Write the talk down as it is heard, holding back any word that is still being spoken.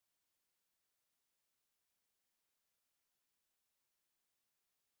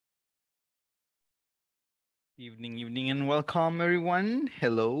Evening, and welcome everyone.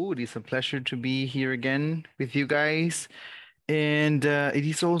 Hello, it is a pleasure to be here again with you guys. And it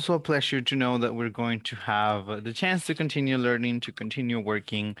is also a pleasure to know that we're going to have the chance to continue learning, to continue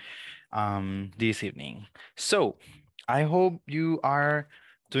working this evening. So I hope you are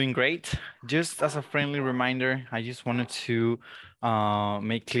doing great. Just as a friendly reminder, I just wanted to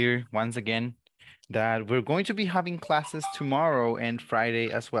make clear once again that we're going to be having classes tomorrow and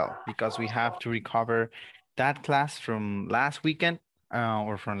Friday as well, because we have to recover that class from last weekend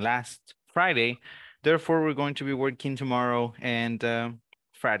or from last Friday. Therefore, we're going to be working tomorrow and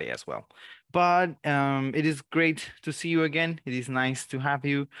Friday as well. But it is great to see you again. It is nice to have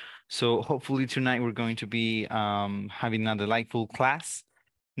you. So hopefully tonight we're going to be having a delightful class.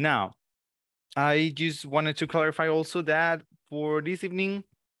 Now, I just wanted to clarify also that for this evening,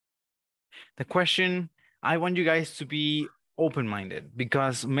 the question, I want you guys to be open-minded,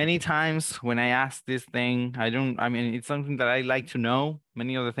 because many times when I ask this thing, I mean, it's something that I like to know.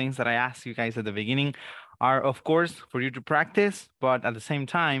 Many of the things that I ask you guys at the beginning are, of course, for you to practice, but at the same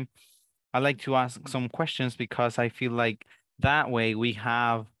time, I like to ask some questions because I feel like that way we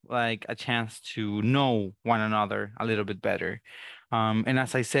have like a chance to know one another a little bit better. And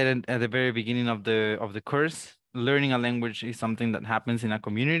as I said at the very beginning of the course, learning a language is something that happens in a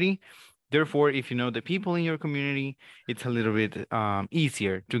community. Therefore, if you know the people in your community, it's a little bit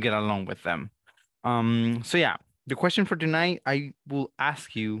easier to get along with them. So yeah, the question for tonight, I will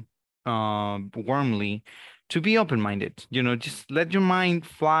ask you warmly to be open-minded. Just let your mind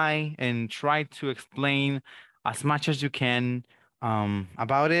fly and try to explain as much as you can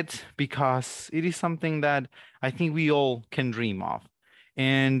about it, because it is something that I think we all can dream of.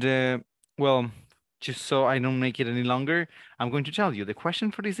 And well, just so I don't make it any longer, I'm going to tell you the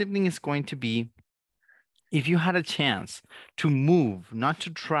question for this evening is going to be, if you had a chance to move, not to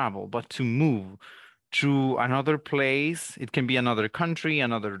travel, but to move to another place, it can be another country,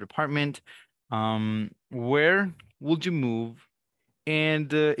 another department, where would you move?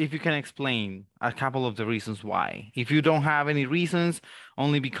 And if you can explain a couple of the reasons why. If you don't have any reasons,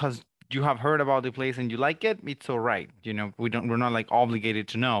 only because you have heard about the place and you like it, it's all right. We're not like obligated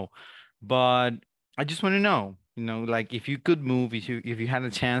to know. But I just want to know, like if you could move, if you had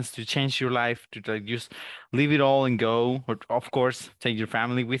a chance to change your life, to like just leave it all and go, or of course take your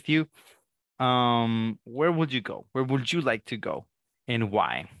family with you, where would you go? Where would you like to go, and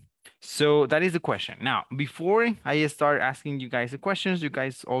why? So that is the question. Now, before I start asking you guys the questions, you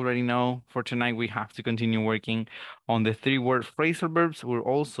guys already know for tonight we have to continue working on the three-word phrasal verbs. We're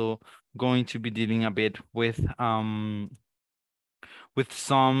also going to be dealing a bit with some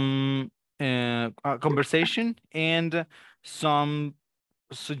conversation and some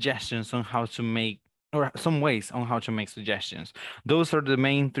suggestions on how to make, or some ways on how to make suggestions. Those are the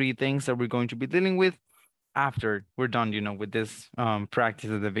main three things that we're going to be dealing with after we're done, with this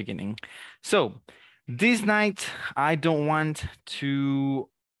practice at the beginning. So this night, I don't want to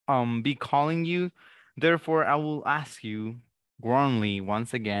be calling you. Therefore, I will ask you warmly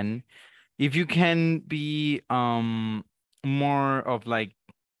once again if you can be more of like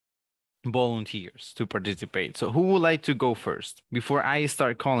volunteers to participate. So who would like to go first before I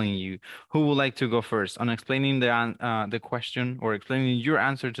start calling you? Who would like to go first on explaining the question, or explaining your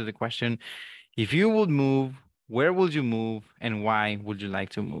answer to the question? If you would move, where would you move, and why would you like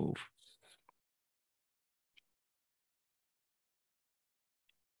to move?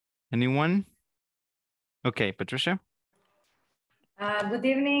 Anyone? Okay, Patricia. Good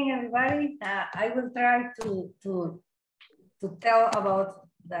evening, everybody. I will try to tell about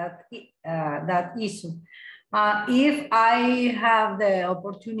that issue. If I have the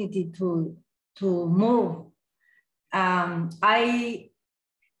opportunity to move,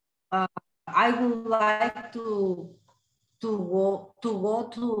 I would like to go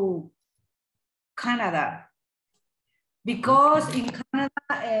to Canada, because in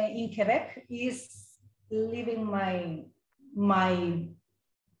Canada, in Quebec, is living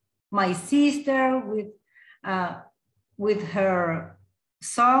my sister with her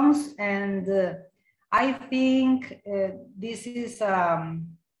sons, and I think this is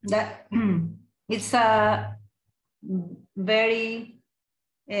that it's a very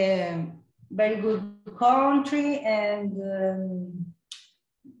very good country, and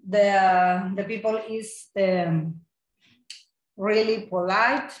the people is really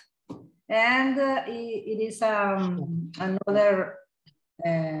polite, and it is another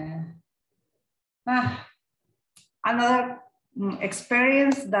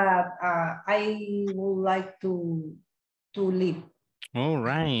experience that I would like to live. All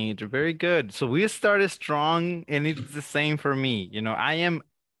right, very good. So we started strong, and it's the same for me. I am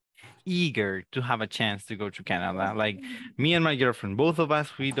eager to have a chance to go to Canada. Like me and my girlfriend, both of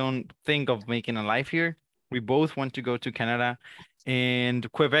us, we don't think of making a life here. We both want to go to Canada. And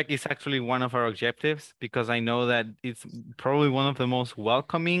Quebec is actually one of our objectives because I know that it's probably one of the most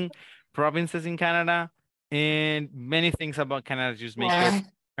welcoming provinces in Canada. And many things about Canada just make it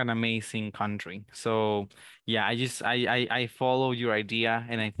an amazing country. So yeah, I follow your idea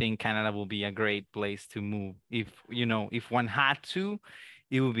and I think Canada will be a great place to move. If if one had to,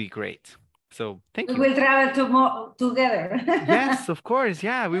 it would be great. So thank We you. will travel together. Yes, of course.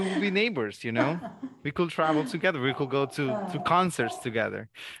 Yeah, we will be neighbors, We could travel together. We could go to concerts together.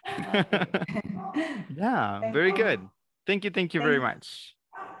 Yeah, Thank very you. good. Thank you very much.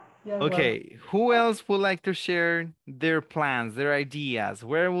 You're welcome. Okay, who else would like to share their plans, their ideas?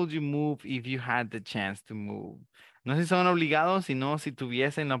 Where would you move if you had the chance to move? No si son obligados, sino si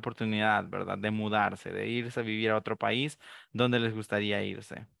tuviesen la oportunidad, ¿verdad? De mudarse, de irse a vivir a otro país donde les gustaría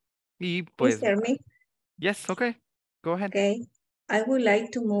irse. Y pues, Mr. Me, yes, okay, go ahead. okay. I would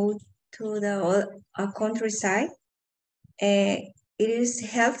like to move to the countryside. It is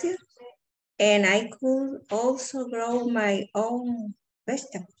healthy, and I could also grow my own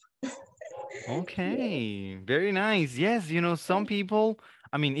vegetables. Okay, very nice. Yes, some people,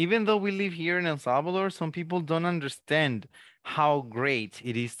 I mean, even though we live here in El Salvador, some people don't understand how great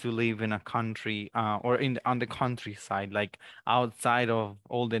it is to live in a country, or on the countryside, like outside of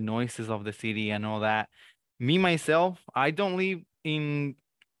all the noises of the city and all that. Me, myself, I don't live in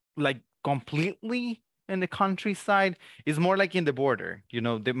like completely in the countryside. It's more like in the border.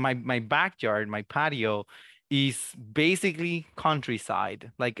 My backyard, my patio is basically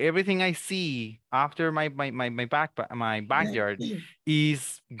countryside. Like everything I see after my backyard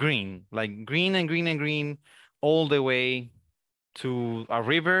is green, like green and green and green all the way to a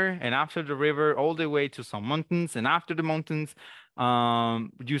river, and after the river all the way to some mountains, and after the mountains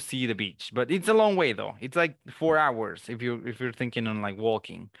you see the beach. But it's a long way though. It's like 4 hours if you're thinking on like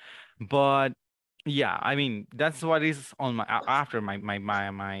walking. But yeah, I mean that's what is on my after my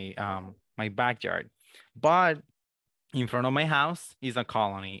backyard. But in front of my house is a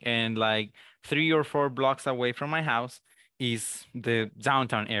colony, and like 3 or 4 blocks away from my house is the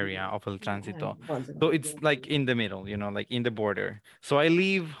downtown area of El Tránsito. So it's like in the middle, like in the border. So I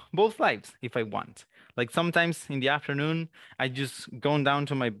live both lives if I want. Like sometimes in the afternoon, I just go down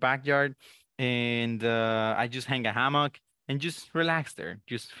to my backyard and I just hang a hammock and just relax there,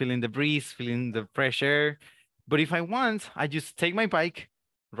 just feeling the breeze, feeling the fresh air. But if I want, I just take my bike,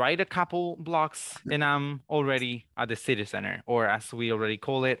 ride a couple blocks, and I'm already at the city center, or as we already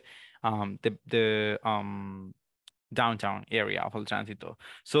call it, the downtown area of El Tránsito.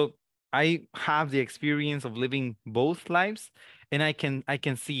 So I have the experience of living both lives, and I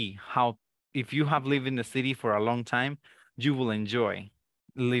can see how if you have lived in the city for a long time, you will enjoy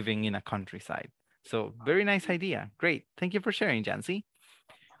living in a countryside. So very nice idea. Great. Thank you for sharing, Jancy.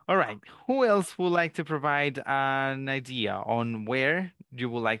 All right. Who else would like to provide an idea on where you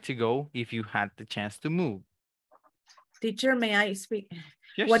would like to go if you had the chance to move? Teacher, may I speak?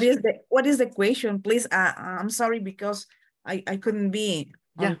 Yes. What is the question, please? I'm sorry because I couldn't be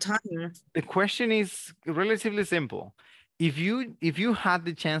on time. The question is relatively simple. If you had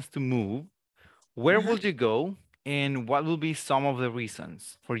the chance to move, where would you go, and what will be some of the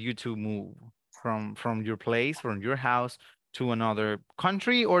reasons for you to move from your place, from your house, to another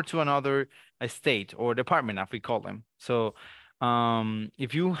country or to another state or department, as we call them? So,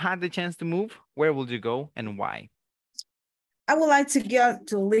 if you had the chance to move, where would you go and why? I would like to get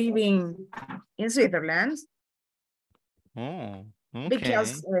to live in Switzerland. Oh, okay.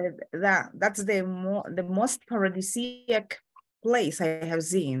 Because that's the most paradisiac place I have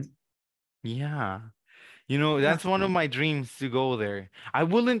seen. Yeah. That's one of my dreams to go there.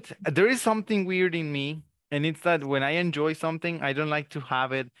 There is something weird in me, and it's that when I enjoy something, I don't like to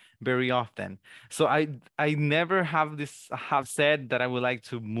have it very often. So I never have said that I would like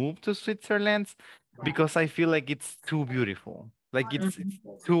to move to Switzerland because I feel like it's too beautiful. Like it's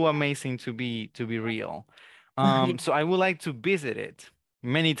too amazing to be real. So I would like to visit it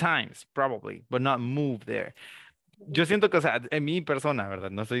many times, probably, but not move there. Yo siento que, o sea, en mi persona,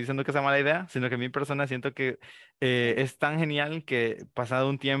 ¿verdad? No estoy diciendo que sea mala idea, sino que en mi persona siento que es tan genial que pasado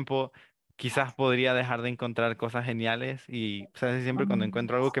un tiempo quizás podría dejar de encontrar cosas geniales y, ¿sabes? Siempre cuando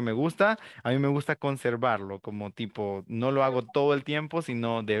encuentro algo que me gusta, a mí me gusta conservarlo, como tipo, no lo hago todo el tiempo,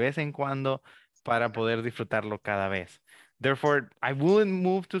 sino de vez en cuando para poder disfrutarlo cada vez. Therefore, I wouldn't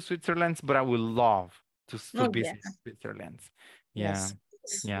move to Switzerland, but I would love to visit Switzerland. Yeah. Yes.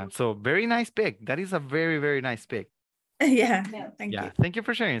 Yeah, so very nice pick. That is a very, very nice pick. Yeah, thank Yeah, you. thank you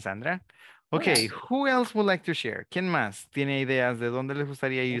for sharing, Sandra. Okay, who else would like to share? ¿Quién más tiene ideas de dónde les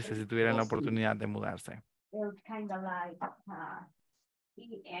gustaría irse si tuvieran la oportunidad de mudarse? It's kind of like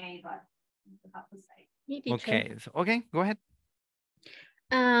EA, but you have to say. Me, teacher. Okay, so, okay, go ahead.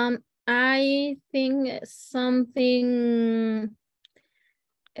 I think something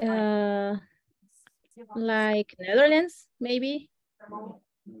like Netherlands, maybe,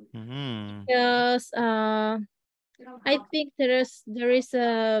 Mhm, because I think there is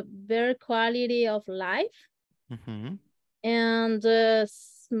a better quality of life mhm, and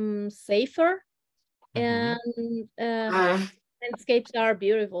safer, mhm. and landscapes are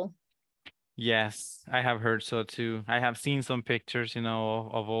beautiful. Yes, I have heard so too. I have seen some pictures, you know,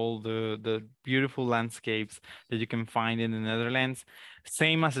 of all the beautiful landscapes that you can find in the Netherlands.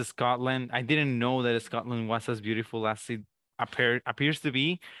 Same as Scotland. I didn't know that Scotland was as beautiful as it appears to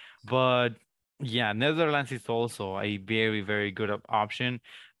be, but yeah, Netherlands is also a very, very good option.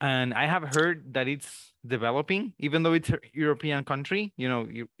 And I have heard that it's developing, even though it's a European country. You know,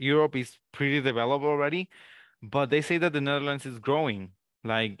 Europe is pretty developed already, but they say that the Netherlands is growing.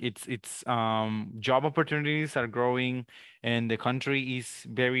 Like it's job opportunities are growing, and the country is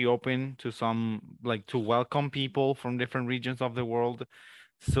very open to some, like, to welcome people from different regions of the world.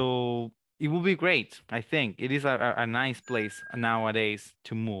 So it will be great. I think it is a nice place nowadays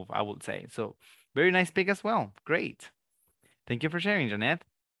to move, I would say. So very nice pick as well. Great. Thank you for sharing, Jeanette.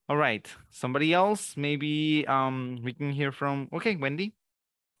 All right. Somebody else, maybe we can hear from, okay, Wendy.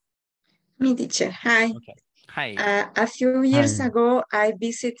 Me, teacher. Hi. Okay. Hi. A few years Hi. ago, I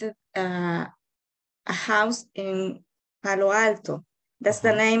visited a house in Palo Alto. That's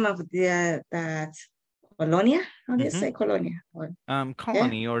the name of that colonia. How do you say colonia?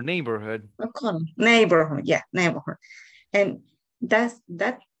 Colony or neighborhood. Colony. Neighborhood. Yeah, neighborhood. And that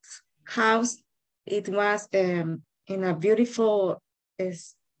house, it was in a beautiful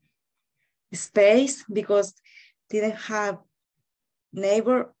space because didn't have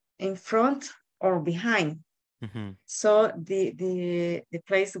neighbor in front or behind. So the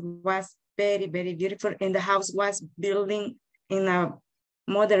place was very, very beautiful, and the house was building in a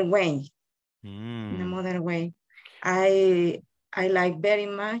modern way. In a modern way. I like very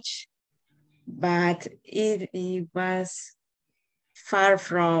much, but it was far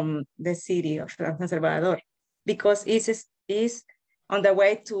from the city of San Salvador because it's on the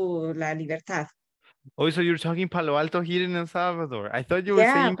way to La Libertad. Oh, so you're talking Palo Alto here in El Salvador. I thought you were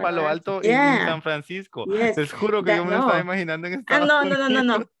saying Palo Alto in San Francisco. Yes. Les juro que yo me lo estaba imaginando en Estados Unidos.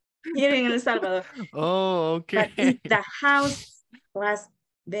 No. Here in El Salvador. Oh, okay. But the house was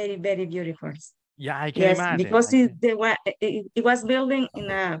very, very beautiful. Yeah, I can imagine. Because it was building in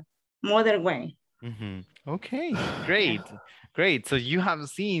a modern way. Okay, great. Great. So you have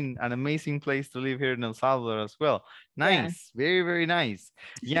seen an amazing place to live here in El Salvador as well. Nice. Very, very nice.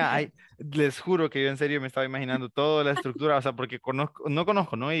 Yeah, les juro que yo en serio me estaba imaginando toda la estructura, o sea, porque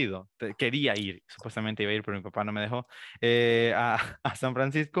no he ido. Quería ir, supuestamente iba a ir, pero mi papá no me dejó a San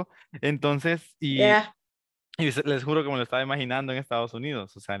Francisco. Entonces, y les juro que me lo estaba imaginando en Estados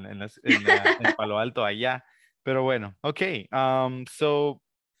Unidos, o sea, en Palo Alto allá. Pero bueno, okay. So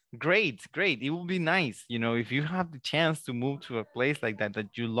great. It will be nice, you know, if you have the chance to move to a place like that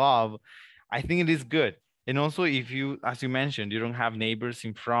you love. I think it is good. And also, if you, as you mentioned, you don't have neighbors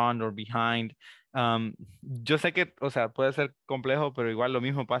in front or behind. Yo sé que, o sea, puede ser complejo, pero igual lo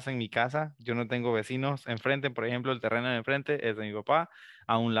mismo pasa en mi casa. Yo no tengo vecinos enfrente, por ejemplo, el terreno de enfrente es de mi papá.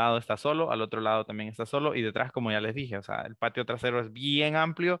 A un lado está solo, al otro lado también está solo, y detrás, como ya les dije, o sea, el patio trasero es bien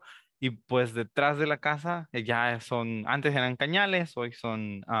amplio. Y pues detrás de la casa ya son, antes eran cañales, hoy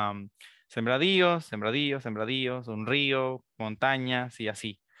son sembradíos, un río, montañas y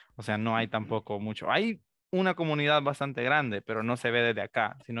así. O sea, no hay tampoco mucho. Hay una comunidad bastante grande, pero no se ve desde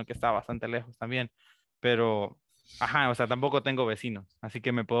acá, sino que está bastante lejos también. Pero, ajá, o sea, tampoco tengo vecinos, así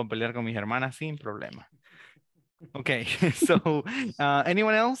que me puedo pelear con mis hermanas sin problema. Okay, so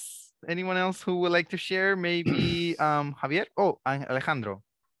anyone else? Anyone else who would like to share? Maybe Javier? Oh, Alejandro.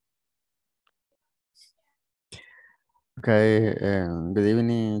 Okay, good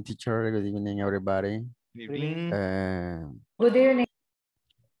evening, teacher. Good evening, everybody. Good evening. Good evening.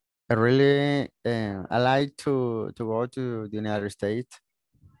 I really I like to go to the United States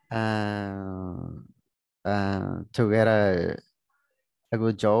to get a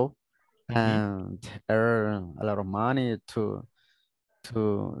good job and earn a lot of money to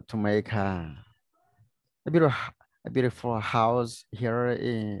make a beautiful house here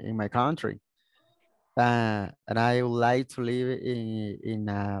in my country. And I would like to live in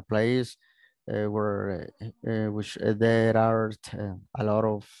a place where which there are a lot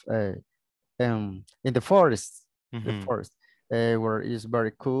of in the forest. the first, where it's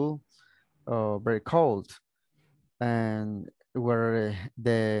very cool or very cold, and where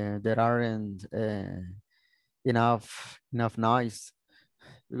there aren't enough noise,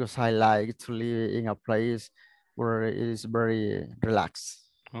 because I like to live in a place where it is very relaxed.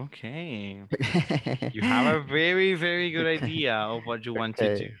 Okay. You have a very, very good idea of what you want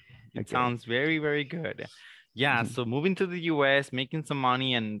to do. Okay. It Okay. sounds very, very good. Yeah, so moving to the US, making some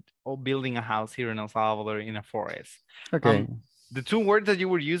money and building a house here in El Salvador in a forest. Okay. The two words that you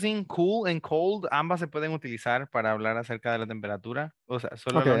were using, cool and cold, ambas se pueden utilizar para hablar acerca de la temperatura. O sea,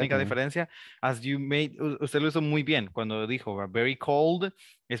 solo la Okay, única okay. diferencia, as you made, usted lo hizo muy bien cuando dijo very cold,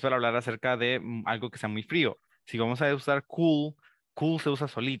 es para hablar acerca de algo que sea muy frío. Si vamos a usar cool, cool se usa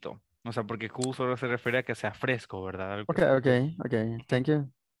solito. O sea, porque cool solo se refiere a que sea fresco, ¿verdad? Algo que Okay, sea okay, okay. Thank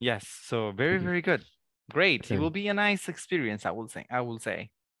you. Yes, so very, Thank you. very good. Great. It Okay. will be a nice experience, I will say.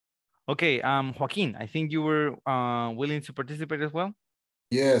 Okay, Joaquin, I think you were willing to participate as well.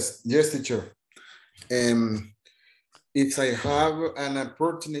 Yes, teacher. If I have an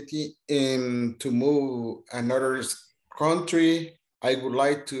opportunity to move another country, I would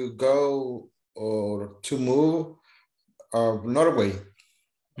like to go or to move Norway.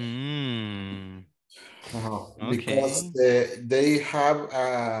 Because Okay. they have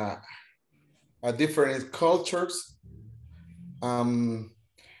a different cultures.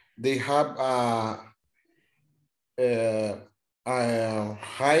 They have a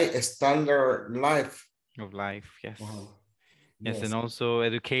high standard life. Of life, yes. Yes. Yes, and also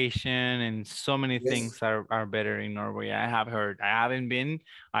education and so many things are better in Norway. I have heard. I haven't been,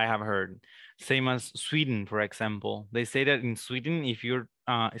 I have heard. Same as Sweden, for example. They say that in Sweden, if you're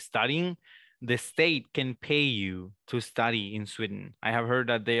studying, the state can pay you to study in Sweden. I have heard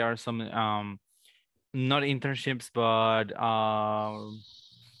that there are some, not internships, but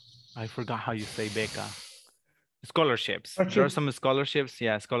I forgot how you say beca. Scholarships. There are some scholarships,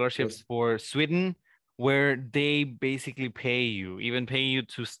 scholarships for Sweden, where they basically pay you, even pay you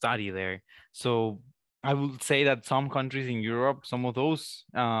to study there. So I would say that some countries in Europe, some of those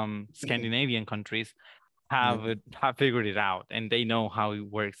Scandinavian countries have figured it out, and they know how it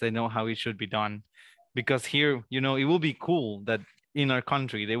works. They know how it should be done. Because here, you know, it will be cool that in our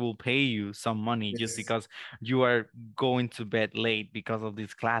country, they will pay you some money just because you are going to bed late because of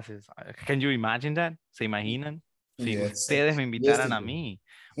these classes. Can you imagine that? ¿Se imaginan? Si ustedes me invitaran a mí.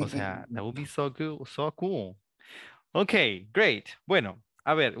 O sea, that would be so cool, so cool. Okay, great. Bueno,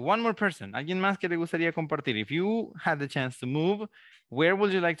 a ver, one more person. ¿Alguien más que le gustaría compartir? If you had the chance to move, where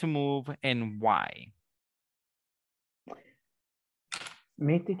would you like to move and why?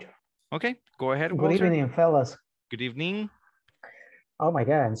 Me, teacher. Okay, go ahead, Good Walter. evening, fellas. Good evening. Oh my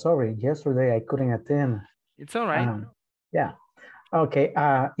God, I'm sorry. Yesterday I couldn't attend. It's all right. Yeah. Okay.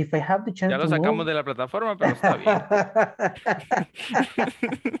 If I have the chance Ya lo to sacamos move... de la plataforma, pero está bien.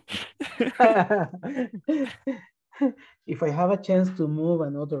 If I have a chance to move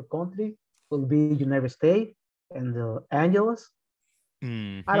another country, will be United States and Angeles.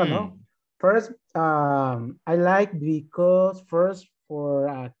 I don't know. First, I like because first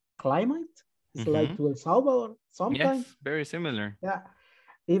for climate, it's like to El Salvador sometimes. Yes, very similar. Yeah,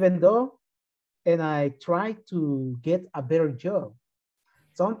 even though, and I try to get a better job.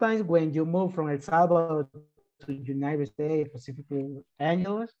 Sometimes when you move from El Salvador to United States, specifically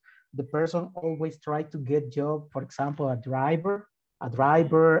Angeles, the person always try to get job, for example, a driver, clean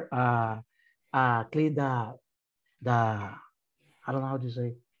the I don't know how to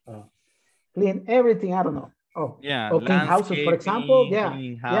say, clean everything, I don't know. Oh, yeah, or clean houses, for example. Yeah,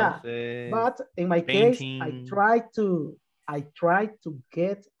 houses, But in my painting. case, I try to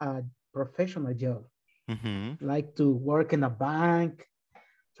get a professional job, like to work in a bank,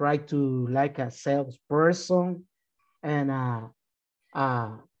 try to like a salesperson, and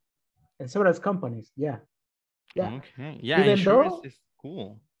several companies. Yeah. Okay. Yeah, Even insurance though, is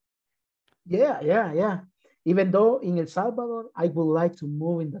cool. Yeah. Even though in El Salvador, I would like to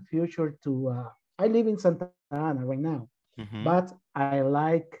move in the future to, I live in Santa Ana right now, but I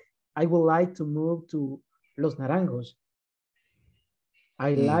would like to move to Los Naranjos.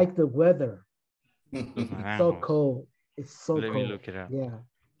 I like the weather. It's so cold. It's so cold. Let me look it up. Yeah.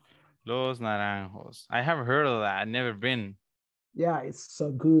 Los Naranjos. I have heard of that. I've never been. Yeah, it's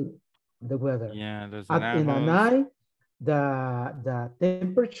so good, the weather. Yeah, Los Naranjos. In the night, the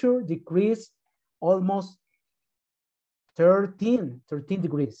temperature decreased almost 13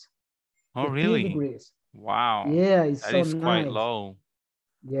 degrees. Oh, really? Degrees. Wow. Yeah, it's that so is nice. Quite low.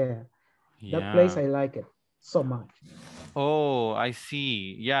 Yeah. That place, I like it so much. Oh, I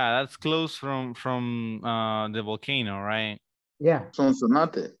see. Yeah, that's close from the volcano, right? Yeah,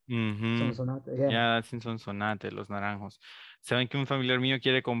 Sonsonate. Sonsonate, yeah. Ya, sin Sonsonate, los naranjos. Saben que un familiar mío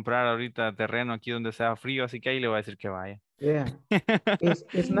quiere comprar ahorita terreno aquí donde sea frío, así que ahí le voy a decir que vaya. Yeah.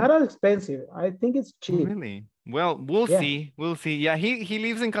 It's not that expensive. I think it's cheap. Really? Well, we'll Yeah. see. We'll see. Yeah, he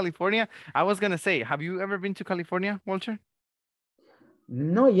lives in California. I was gonna say, have you ever been to California, Walter?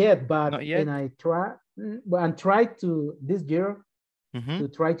 Not yet, but Not yet? and I try to this year Mm-hmm. to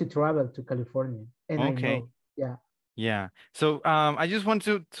try to travel to California. And I Okay. know, yeah. Yeah. So, I just want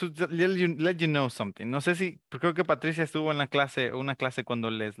to let you know something. No sé si, creo que Patricia estuvo en la clase, una clase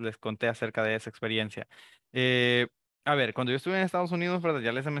cuando les conté acerca de esa experiencia. A ver, cuando yo estuve en Estados Unidos, ¿verdad?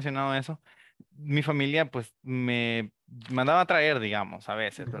 Ya les he mencionado eso. Mi familia, pues, me mandaba a traer, digamos, a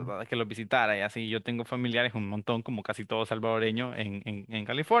veces, ¿verdad? Que los visitara y así. Yo tengo familiares, un montón, como casi todo salvadoreño, en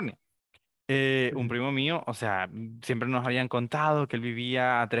California. Un primo mío, o sea, siempre nos habían contado que él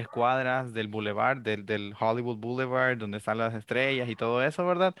vivía a 3 cuadras del boulevard, del Hollywood Boulevard, donde están las estrellas y todo eso,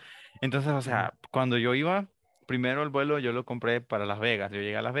 ¿verdad? Entonces, o sea, cuando yo iba, primero el vuelo yo lo compré para Las Vegas. Yo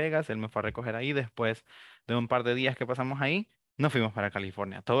llegué a Las Vegas, él me fue a recoger ahí, después de un par de días que pasamos ahí, nos fuimos para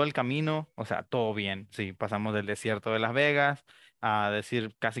California. Todo el camino, o sea, todo bien, sí, pasamos del desierto de Las Vegas a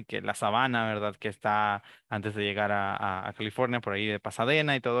decir casi que la sabana, ¿verdad? Que está antes de llegar a California, por ahí de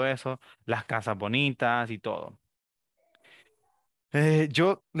Pasadena y todo eso, las casas bonitas y todo.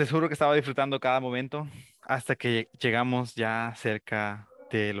 Yo les juro que estaba disfrutando cada momento hasta que llegamos ya cerca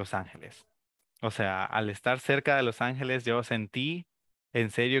de Los Ángeles. O sea, al estar cerca de Los Ángeles, yo sentí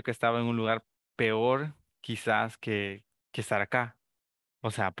en serio que estaba en un lugar peor quizás que estar acá. O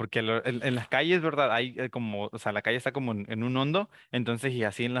sea, porque en las calles, ¿verdad? Hay como, o sea, la calle está como en un hondo, entonces y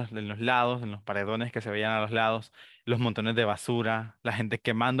así en los lados, en los paredones que se veían a los lados, los montones de basura, la gente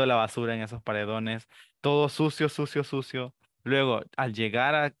quemando la basura en esos paredones, todo sucio, sucio, sucio. Luego, al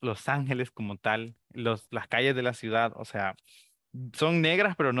llegar a Los Ángeles como tal, las calles de la ciudad, o sea, son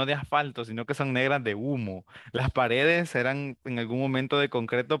negras, pero no de asfalto, sino que son negras de humo. Las paredes eran en algún momento de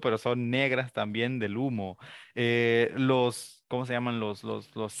concreto, pero son negras también del humo. ¿Cómo se llaman? Los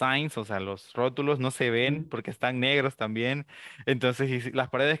signs, o sea, los rótulos no se ven porque están negros también. Entonces, y las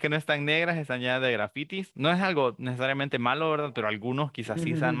paredes que no están negras están llenas de grafitis. No es algo necesariamente malo, ¿verdad? Pero algunos quizás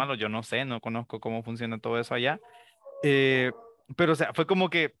sí sean malos. Yo no sé, no conozco cómo funciona todo eso allá. Eh, pero, o sea, fue como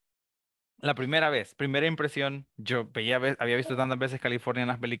que la primera vez, primera impresión, yo había visto tantas veces California en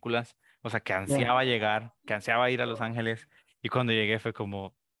las películas, o sea, que Yeah. ansiaba llegar, que ansiaba ir a Los Ángeles, y cuando llegué fue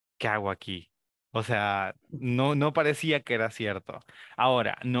como, ¿qué hago aquí? O sea, no parecía que era cierto.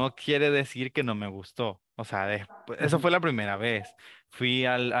 Ahora, no quiere decir que no me gustó. O sea, eso fue la primera vez. Fui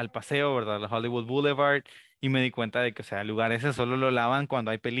al paseo, ¿verdad? Al Hollywood Boulevard, y me di cuenta de que, o sea, el lugar ese solo lo lavan cuando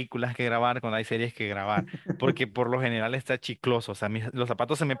hay películas que grabar, cuando hay series que grabar porque por lo general está chicloso. O sea, los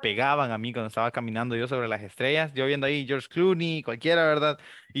zapatos se me pegaban a mí cuando estaba caminando yo sobre las estrellas, yo viendo ahí George Clooney, cualquiera, ¿verdad?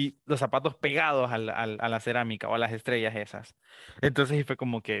 Y los zapatos pegados a la cerámica o a las estrellas esas. Entonces y fue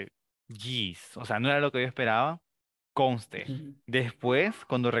como que, jeez, o sea, no era lo que yo esperaba. Conste. Después,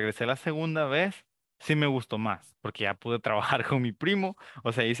 cuando regresé la segunda vez, sí me gustó más, porque ya pude trabajar con mi primo,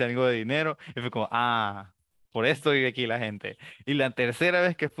 o sea, hice algo de dinero, y fue como, por esto vive aquí la gente. Y la tercera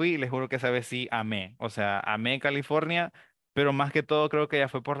vez que fui, les juro que esa vez sí amé, o sea, amé California, pero más que todo creo que ya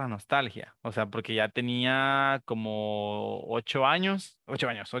fue por la nostalgia, o sea, porque ya tenía como 8 años, 8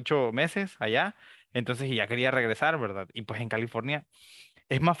 años, 8 meses allá, entonces y ya quería regresar, ¿verdad? Y pues en California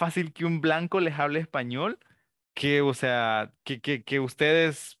es más fácil que un blanco les hable español que, o sea, que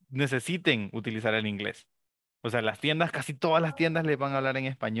ustedes necesiten utilizar el inglés. O sea, las tiendas, casi todas las tiendas les van a hablar en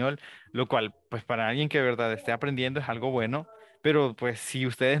español, lo cual, pues para alguien que de verdad esté aprendiendo es algo bueno, pero pues si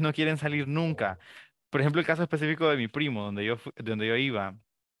ustedes no quieren salir nunca, por ejemplo, el caso específico de mi primo, donde yo iba,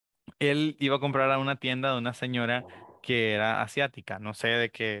 él iba a comprar a una tienda de una señora que era asiática, no sé de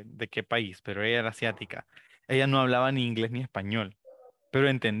qué país, pero ella era asiática. Ella no hablaba ni inglés ni español pero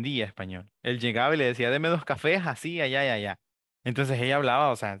entendía español. Él llegaba y le decía, deme 2 cafés, así, allá y allá. Entonces ella hablaba,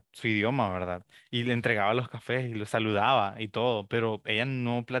 o sea, su idioma, ¿verdad? Y le entregaba los cafés y lo saludaba y todo, pero ella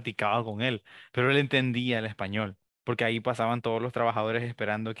no platicaba con él, pero él entendía el español, porque ahí pasaban todos los trabajadores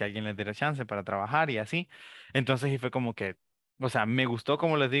esperando que alguien les diera chance para trabajar y así. Entonces, y fue como que, o sea, me gustó,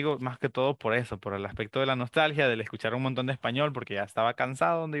 como les digo, más que todo por eso, por el aspecto de la nostalgia, del escuchar un montón de español, porque ya estaba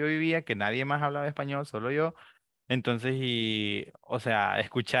cansado donde yo vivía, que nadie más hablaba español, solo yo. Entonces, o sea,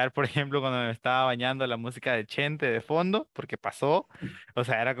 escuchar, por ejemplo, cuando me estaba bañando la música de Chente de fondo, porque pasó, o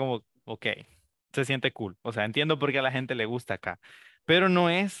sea, era como, ok, se siente cool. O sea, entiendo por qué a la gente le gusta acá. Pero no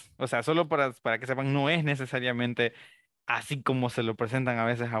es, o sea, solo para que sepan, no es necesariamente así como se lo presentan a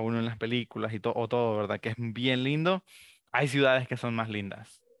veces a uno en las películas o todo, ¿verdad? Que es bien lindo. Hay ciudades que son más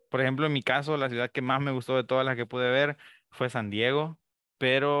lindas. Por ejemplo, en mi caso, la ciudad que más me gustó de todas las que pude ver fue San Diego,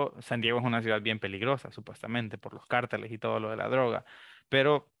 pero San Diego es una ciudad bien peligrosa, supuestamente, por los cárteles y todo lo de la droga.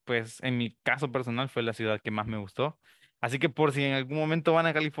 Pero, pues, en mi caso personal fue la ciudad que más me gustó. Así que por si en algún momento van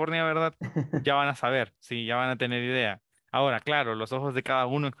a California, ¿verdad? Ya van a saber, sí, ya van a tener idea. Ahora, claro, los ojos de cada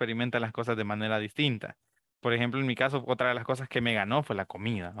uno experimentan las cosas de manera distinta. Por ejemplo, en mi caso, otra de las cosas que me ganó fue la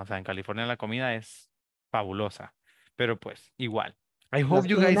comida. O sea, en California la comida es fabulosa. Pero pues, igual. I hope Las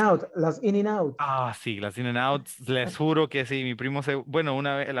you in and guys. out, las in and out. Ah, sí, las In-N-Outs, les juro que sí, mi primo se, bueno,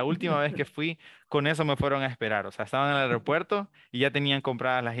 una vez, la última vez que fui, con eso me fueron a esperar, o sea, estaban en el aeropuerto y ya tenían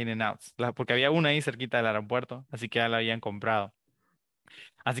compradas las In-N-Outs, porque había una ahí cerquita del aeropuerto, así que ya la habían comprado.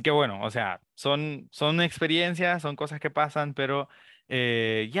 Así que bueno, o sea, son experiencias, son cosas que pasan, pero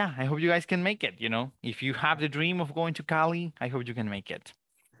yeah, I hope you guys can make it, you know, if you have the dream of going to Cali, I hope you can make it.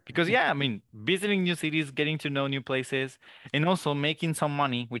 Because yeah, I mean, visiting new cities, getting to know new places, and also making some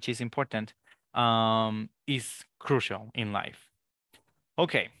money, which is important, is crucial in life.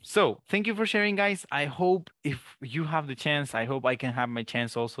 Okay, so thank you for sharing, guys. I hope if you have the chance, I hope I can have my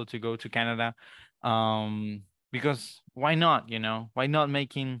chance also to go to Canada. Because why not, you know? Why not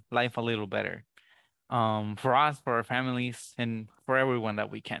making life a little better? For us, for our families, and for everyone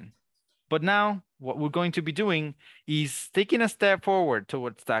that we can. But now what we're going to be doing is taking a step forward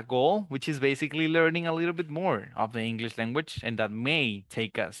towards that goal, which is basically learning a little bit more of the English language, and that may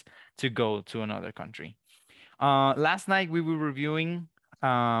take us to go to another country. Last night we were reviewing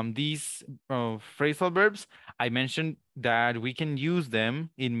these phrasal verbs. I mentioned that we can use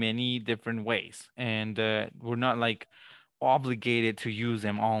them in many different ways, and we're not like obligated to use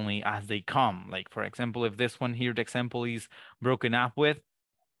them only as they come. Like, for example, if this one here, the example is broken up with,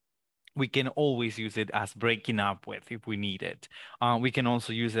 we can always use it as breaking up with if we need it. We can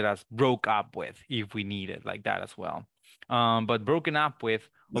also use it as broke up with if we need it, like that as well. But broken up with,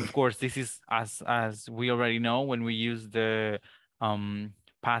 of course, this is as we already know when we use the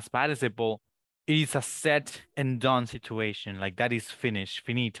past participle, it is a set and done situation. Like that is finished,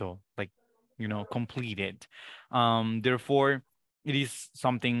 finito, like, you know, completed. Therefore, it is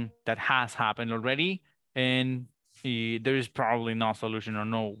something that has happened already, and there is probably no solution or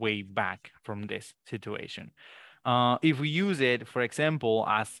no way back from this situation. If we use it, for example,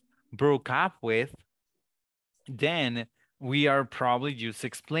 as broke up with, then we are probably just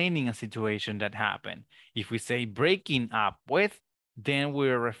explaining a situation that happened. If we say breaking up with, then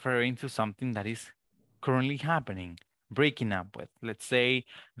we're referring to something that is currently happening. Breaking up with. Let's say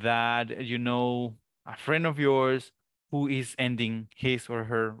that you know a friend of yours who is ending his or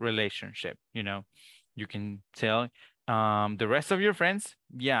her relationship, you know. You can tell the rest of your friends,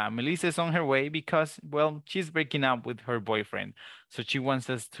 yeah, Melissa is on her way because, well, she's breaking up with her boyfriend. So she wants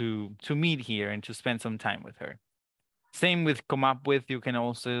us to meet here and to spend some time with her. Same with come up with, you can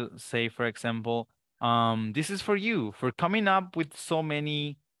also say, for example, this is for you for coming up with so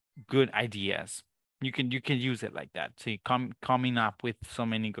many good ideas. You can use it like that. Say coming up with so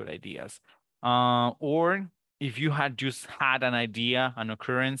many good ideas. Or if you had just had an idea, an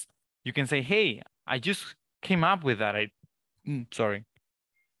occurrence, you can say, hey, I just came up with that. I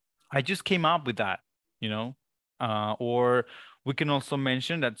just came up with that, you know? Or we can also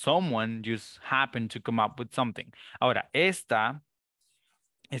mention that someone just happened to come up with something. Ahora, esta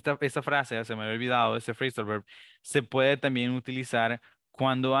frase, se me había olvidado, ese phrasal verb, se puede también utilizar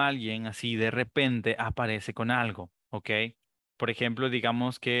cuando alguien así de repente aparece con algo, ¿ok? Por ejemplo,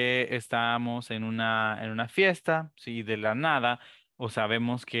 digamos que estamos en una fiesta, sí, de la nada, o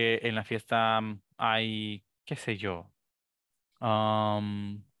sabemos que en la fiesta hay, qué sé yo,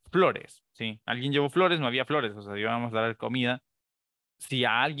 flores, ¿sí? Alguien llevó flores, no había flores, o sea, íbamos a dar comida. Si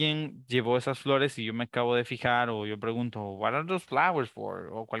alguien llevó esas flores y yo me acabo de fijar o yo pregunto, what are those flowers for?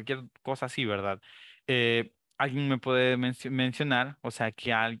 O cualquier cosa así, ¿verdad? Alguien me puede mencionar, o sea,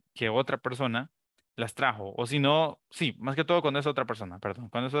 que otra persona las trajo. O si no, sí, más que todo cuando es otra persona, perdón.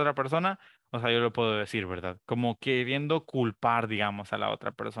 Cuando es otra persona, o sea, yo lo puedo decir, ¿verdad? Como queriendo culpar, digamos, a la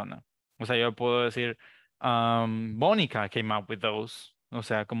otra persona. O sea, yo puedo decir, Mónica came up with those. O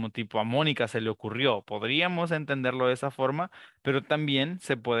sea, como tipo a Mónica se le ocurrió. Podríamos entenderlo de esa forma, pero también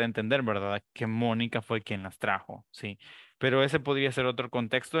se puede entender, ¿verdad? Que Mónica fue quien las trajo, sí. Pero ese podría ser otro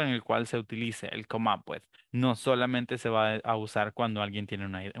contexto en el cual se utilice el come up with. No solamente se va a usar cuando alguien tiene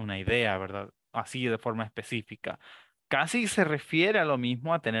una idea, ¿verdad? Así de forma específica. Casi se refiere a lo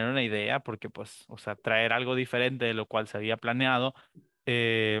mismo a tener una idea, porque pues, o sea, traer algo diferente de lo cual se había planeado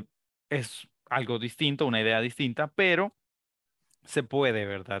es algo distinto, una idea distinta, pero se puede,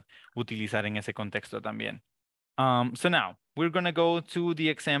 ¿verdad? Utilizar en ese contexto también. So now we're going to go to the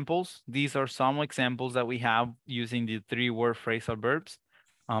examples. These are some examples that we have using the 3-word phrasal verbs.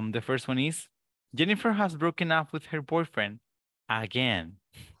 The first one is Jennifer has broken up with her boyfriend again.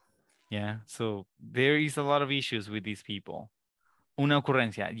 Yeah, so there is a lot of issues with these people. Una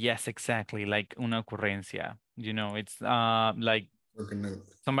ocurrencia. Yes, exactly. Like una ocurrencia. You know, it's like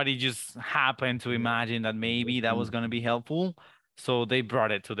somebody just happened to imagine that maybe that was going to be helpful. So they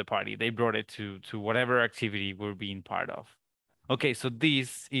brought it to the party. They brought it to whatever activity we're being part of. Okay, so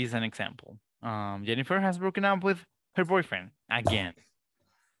this is an example. Jennifer has broken up with her boyfriend again.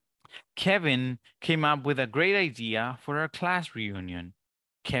 Kevin came up with a great idea for our class reunion.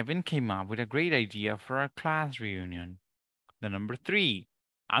 Kevin came up with a great idea for our class reunion. The number 3,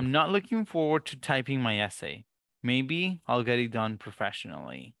 I'm not looking forward to typing my essay. Maybe I'll get it done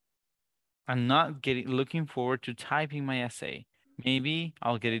professionally. I'm not looking forward to typing my essay. Maybe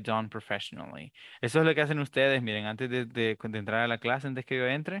I'll get it done professionally. Eso es lo que hacen ustedes, miren, antes de entrar a la clase, antes que yo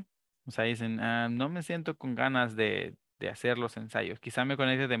entre. O sea, dicen, no me siento con ganas de hacer los ensayos. Quizá me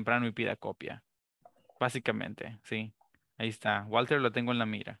conecte temprano y pida copia. Básicamente, sí. Ahí está. Walter lo tengo en la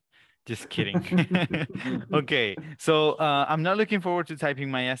mira. Just kidding. Okay, so I'm not looking forward to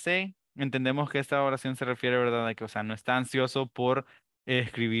typing my essay. Entendemos que esta oración se refiere, ¿verdad? A que, o sea, no está ansioso por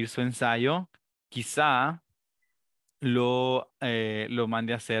escribir su ensayo. Quizá lo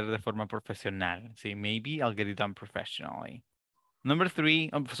mande a hacer de forma profesional. Sí, maybe I'll get it done professionally. Number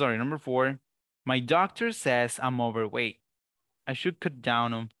 4. My doctor says I'm overweight. I should cut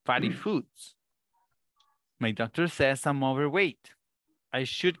down on fatty foods. My doctor says I'm overweight. I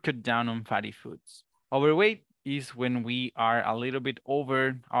should cut down on fatty foods. Overweight is when we are a little bit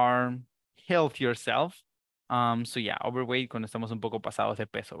over our healthier self. So yeah, overweight cuando estamos un poco pasados de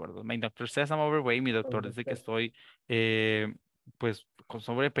peso, ¿verdad? My doctor says I'm overweight. Mi doctor dice que estoy, pues, con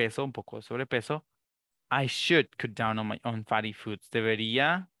sobrepeso, un poco de sobrepeso. I should cut down on fatty foods.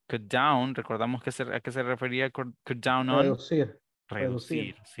 Debería cut down. Recordamos que a qué se refería cut down on.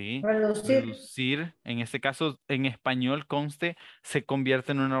 Reducir, ¿sí? Reducir, en este caso, en español conste, se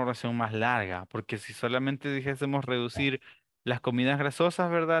convierte en una oración más larga, porque si solamente dijésemos reducir las comidas grasosas,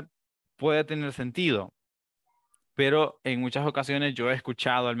 ¿verdad? Puede tener sentido, pero en muchas ocasiones yo he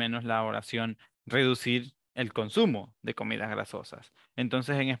escuchado al menos la oración reducir el consumo de comidas grasosas.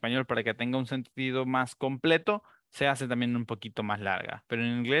 Entonces, en español, para que tenga un sentido más completo, se hace también un poquito más larga, pero en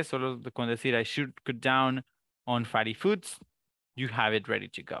inglés, solo con decir I should cut down on fatty foods, you have it ready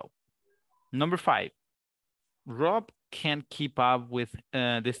to go. Number 5, Rob can't keep up with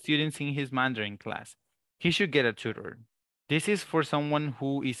the students in his Mandarin class. He should get a tutor. This is for someone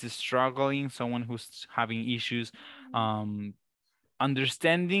who is struggling, someone who's having issues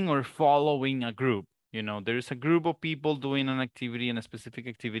understanding or following a group. You know, there's a group of people doing an activity, and a specific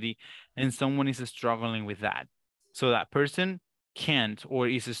activity, and someone is struggling with that. So that person can't or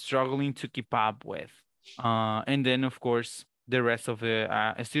is struggling to keep up with. And then, of course, the rest of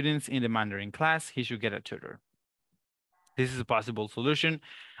the students in the Mandarin class, he should get a tutor. This is a possible solution.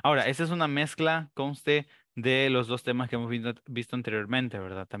 Ahora, esta es una mezcla, conste, de los dos temas que hemos visto anteriormente,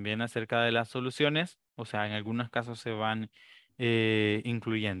 ¿verdad? También acerca de las soluciones, o sea, en algunos casos se van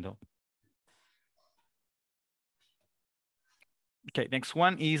incluyendo. Okay, next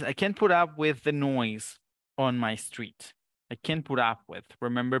one is, I can't put up with the noise on my street. I can't put up with.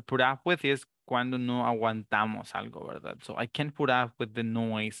 Remember, put up with is cuando no aguantamos algo, ¿verdad? So I can't put up with the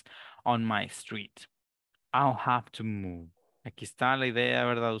noise on my street. I'll have to move. Aquí está la idea,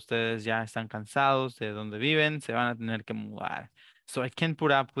 ¿verdad? Ustedes ya están cansados de donde viven, se van a tener que mudar. So I can't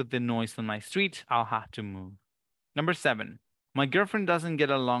put up with the noise on my street. I'll have to move. Number 7, my girlfriend doesn't get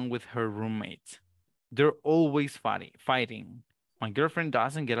along with her roommates. They're always fighting. My girlfriend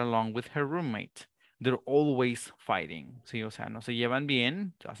doesn't get along with her roommate. They're always fighting. Sí, o sea, no se llevan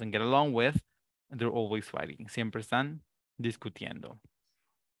bien, doesn't get along with, they're always fighting. Siempre están discutiendo.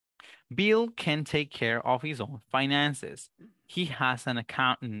 Bill can take care of his own finances. He has an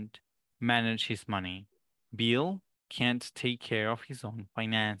accountant manage his money. Bill can't take care of his own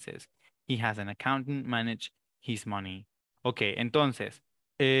finances. He has an accountant manage his money. Ok, entonces,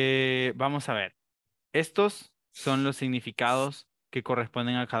 vamos a ver. Estos son los significados que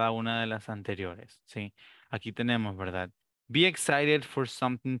corresponden a cada una de las anteriores, ¿sí? Aquí tenemos, ¿verdad? Be excited for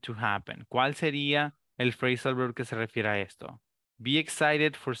something to happen. ¿Cuál sería el phrasal verb que se refiere a esto? Be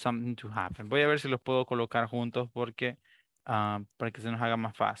excited for something to happen. Voy a ver si los puedo colocar juntos porque para que se nos haga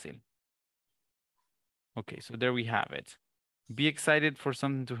más fácil. Ok, so there we have it. Be excited for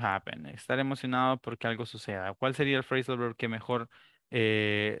something to happen. Estar emocionado porque algo suceda. ¿Cuál sería el phrasal verb que mejor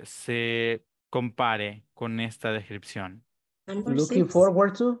se compare con esta descripción? Looking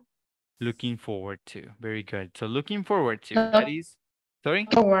forward to. Looking forward to. Very good. So looking forward to. That is, sorry?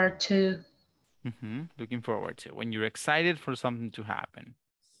 Forward to. Looking forward to. When you're excited for something to happen.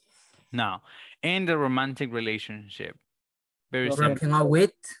 Now, in the romantic relationship, very simple. Broken up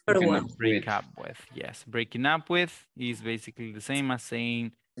with. Break up with. Yes, breaking up with is basically the same as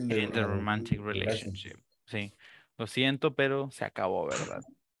saying in the romantic relationship. Sí. Lo siento, pero se acabó, ¿verdad?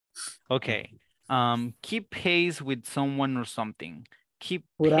 Okay. Keep pace with someone or something. Keep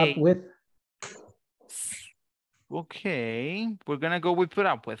Put pace. up with. Okay, we're gonna go with put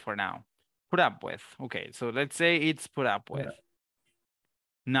up with for now. Put up with. Okay, so let's say it's put up with.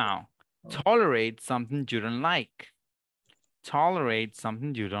 Now, tolerate something you don't like. Tolerate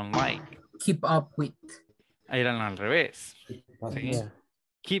something you don't like. Keep up with. Eran al revés. ¿Sí? Yeah.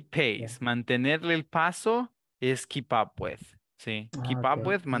 Keep pace. Mantenerle el paso es keep up with. ¿Sí? Keep up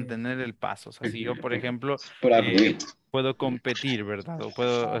with, mantener el paso. O sea, si yo, por ejemplo, puedo competir, ¿verdad? O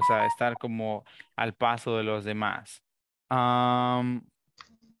puedo, o sea, estar como al paso de los demás. And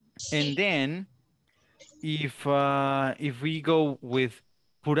then, if we go with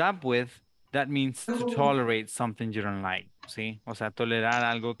put up with, that means to tolerate something you don't like. ¿Sí? O sea, tolerar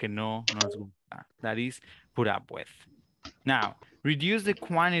algo que no nos gusta. That is put up with. Now, reduce the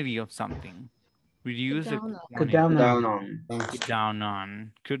quantity of something. Reduce the quantity. Cut down on. Cut down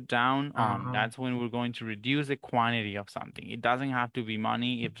on. Cut down on. That's when we're going to reduce the quantity of something. It doesn't have to be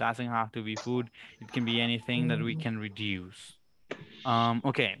money. It doesn't have to be food. It can be anything that we can reduce.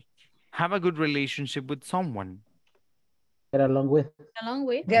 Okay. Have a good relationship with someone. Get along with. Along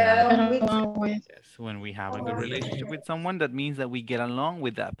with. Yes, when we have a good relationship with someone, that means that we get along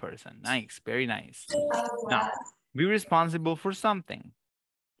with that person. Nice, very nice. Now, be responsible for something.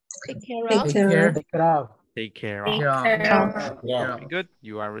 Take care of. Take care of. Take care of. Very good.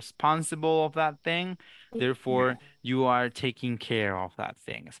 You are responsible of that thing. Therefore, you are taking care of that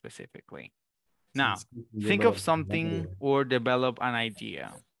thing specifically. Now, think of something or develop an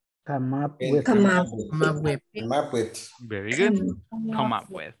idea. Come up with. Very good. Come up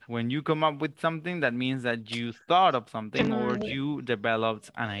with. When you come up with something, that means that you thought of something or you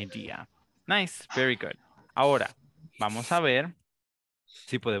developed an idea. Nice. Very good. Ahora, vamos a ver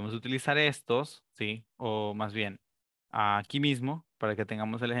si podemos utilizar estos, ¿sí? O más bien, aquí mismo, para que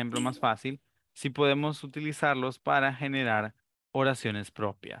tengamos el ejemplo más fácil, si podemos utilizarlos para generar oraciones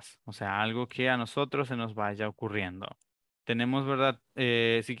propias. O sea, algo que a nosotros se nos vaya ocurriendo. Tenemos, ¿verdad?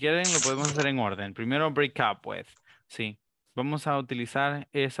 Si quieren, lo podemos hacer en orden. Primero, break up with. Sí. Vamos a utilizar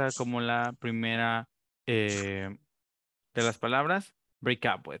esa como la primera de las palabras. Break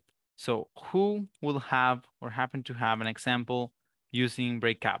up with. So, who will have or happen to have an example using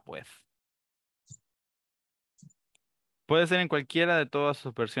break up with? Puede ser en cualquiera de todas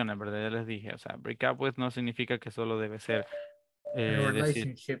sus versiones, ¿verdad? Ya les dije. O sea, break up with no significa que solo debe ser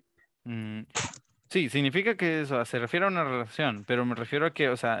Relationship. Sí, significa que eso se refiere a una relación, pero me refiero a que,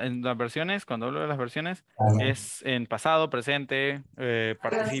 o sea, en las versiones, cuando hablo de las versiones, es en pasado, presente,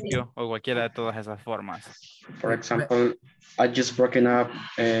 participio o cualquiera de todas esas formas. For example, I just broken up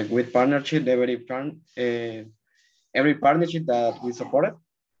with partnership, every partnership that we supported.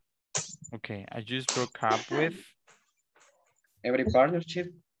 Okay, I just broke up with every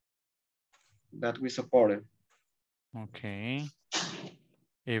partnership that we supported. Okay.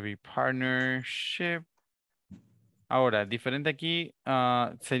 Every partnership. Ahora, diferente aquí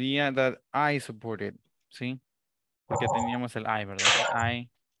sería that I supported, ¿sí? Porque teníamos el I, ¿verdad? I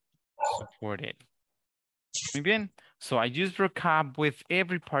supported. Muy bien. So I just broke up with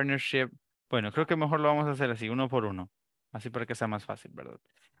every partnership. Bueno, creo que mejor lo vamos a hacer así, uno por uno. Así para que sea más fácil, ¿verdad?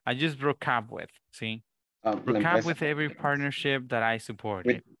 I just broke up with, ¿sí? Broke up with every partnership that I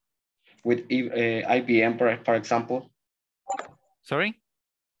supported. With IBM, for example. Sorry?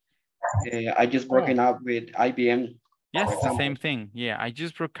 I just broken up with IBM. Yes, the same thing. Yeah, I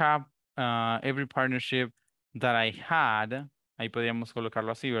just broke up every partnership that I had. Ahí podríamos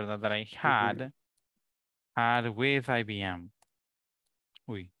colocarlo así, ¿verdad? That I had with IBM.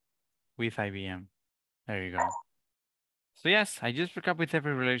 Uy, with IBM. There you go. So yes, I just broke up with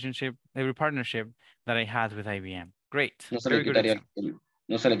every relationship, every partnership that I had with IBM. Great. No se Very le good quitaría example.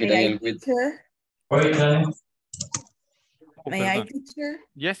 no se le quitaría el with. May I, teacher?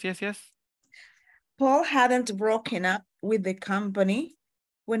 Yes, yes, yes. Paul hadn't broken up with the company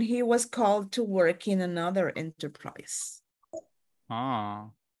when he was called to work in another enterprise.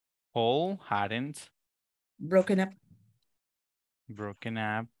 Ah, Paul hadn't broken up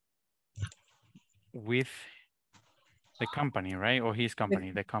with the company, right? Or his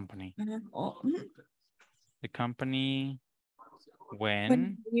company, the company. The company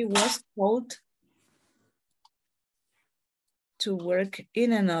when he was called to work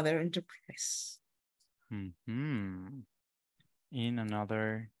in another enterprise. In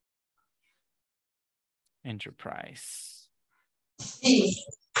another enterprise.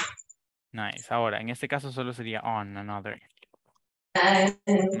 Nice. Ahora, en este caso solo sería on another. On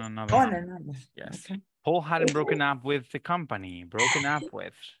another Oh, number. no, no. Yes. Okay. Paul hadn't broken up with the company. Broken up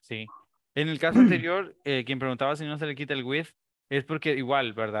with. Sí. En el caso anterior, quien preguntaba si no se le quita el with, es porque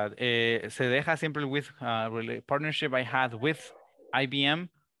igual, ¿verdad? Se deja siempre el with, partnership I had with IBM,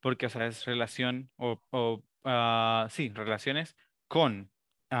 porque, o sea, es relación sí, relaciones con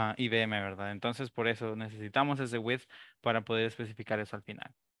IBM, ¿verdad? Entonces, por eso necesitamos ese with para poder especificar eso al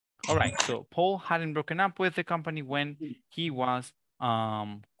final. All right, so Paul hadn't broken up with the company when he was,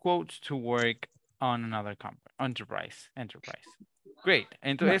 quote, to work on another enterprise. Great.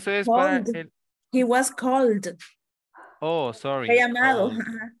 Entonces, eso es para Called. el... He was called. Oh, Fue sorry. llamado. Cold.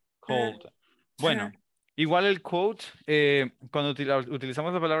 Ajá. Cold. Bueno, igual el quote, cuando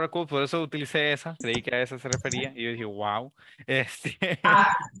utilizamos la palabra quote, por eso utilicé esa, creí que a esa se refería, y yo dije, wow.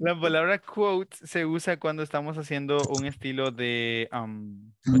 La palabra quote se usa cuando estamos haciendo un estilo de,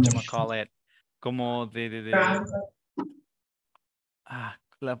 whatchamacallit, como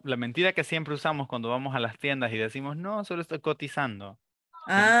la mentira que siempre usamos cuando vamos a las tiendas y decimos, no, solo estoy cotizando.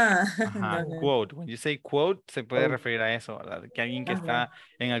 ¿Sí? Ah, Ajá, no, no. quote. When you say quote, se puede referir a eso, ¿verdad? Que alguien que está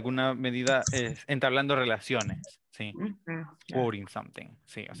en alguna medida entablando relaciones, ¿sí? Quoting something,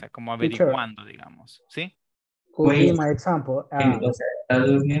 sí, o sea, como Teacher, averiguando, digamos, ¿sí? could be my example. I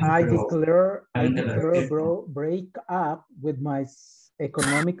declare break up with my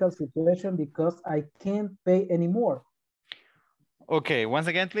economical situation because I can't pay anymore. Okay, once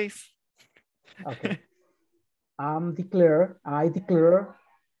again, please. Okay. I declare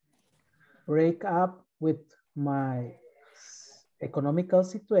break up with my economical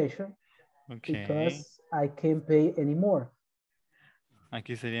situation Okay. because I can't pay anymore.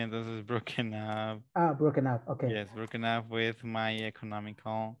 Aquí sería entonces broken up. Ah, broken up, okay. Yes, broken up with my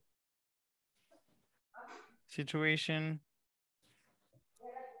economical situation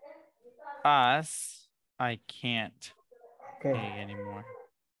as I can't pay anymore.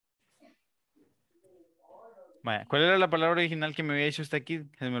 Vaya, ¿cuál era la palabra original que me había dicho usted aquí?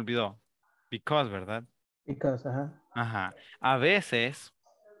 Se me olvidó. Because, ¿verdad? Because, Ajá. A veces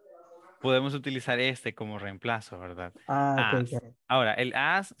podemos utilizar este como reemplazo, ¿verdad? okay, As. Ahora, el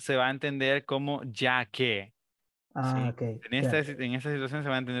as se va a entender como ya que. ¿sí? Okay. En esta situación se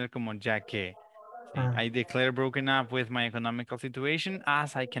va a entender como ya que. ¿sí? I declare broken up with my economical situation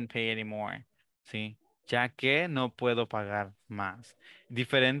as I can pay anymore. ¿sí? Ya que no puedo pagar más.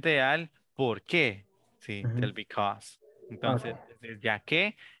 Diferente al por qué. ¿sí? Del because. Entonces, es ya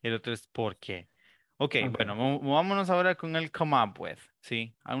que, el otro es por qué. Ok, bueno, movámonos ahora con el come up with,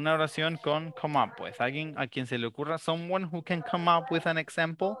 ¿sí? A una oración con come up with. ¿Alguien a quien se le ocurra? Someone who can come up with an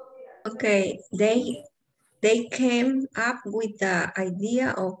example? Okay, they came up with the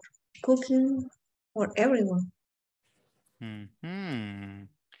idea of cooking for everyone.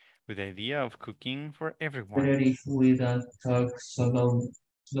 With the idea of cooking for everyone. But if we don't talk slowly.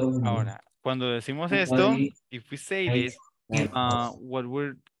 Ahora, cuando decimos esto, if we say this, what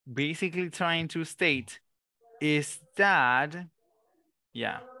we're basically trying to state is that,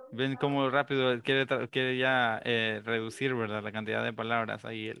 ven cómo rápido quiere ya reducir, ¿verdad? La cantidad de palabras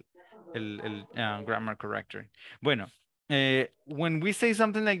ahí el grammar corrector. Bueno, when we say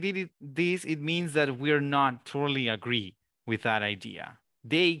something like this, it means that we're not totally agree with that idea.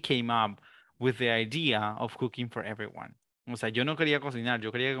 They came up with the idea of cooking for everyone. O sea, yo no quería cocinar,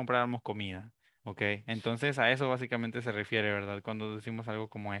 yo quería que compráramos comida. ¿Ok? Entonces a eso básicamente se refiere, ¿verdad? Cuando decimos algo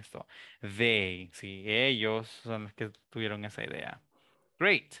como esto. They, sí, ellos son los que tuvieron esa idea.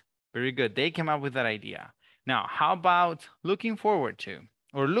 Great. Very good. They came up with that idea. Now, how about looking forward to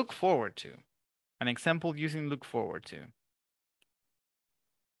or look forward to? An example using look forward to.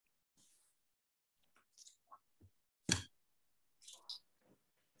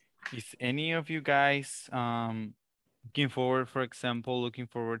 Is any of you guys looking forward, for example, looking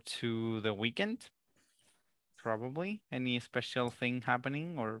forward to the weekend? Probably. Any special thing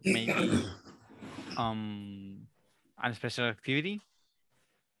happening or maybe a special activity?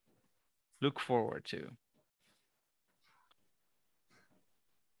 Look forward to.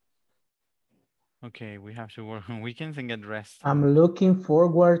 Okay, we have to work on weekends and get rest. I'm looking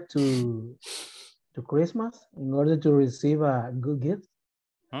forward to Christmas in order to receive a good gift.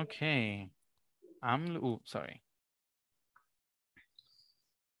 Okay. Sorry.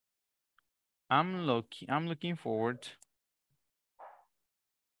 I'm looking forward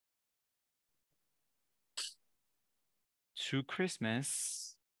to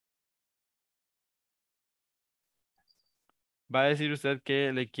Christmas. Va a decir usted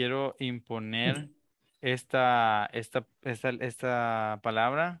que le quiero imponer esta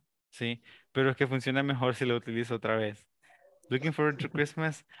palabra, sí, pero es que funciona mejor si la utilizo otra vez. Looking forward to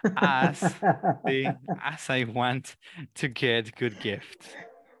Christmas as, sí, as I want to get good gifts.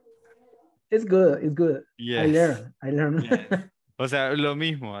 It's good. It's good. Yes. I learned. Yes. O sea, lo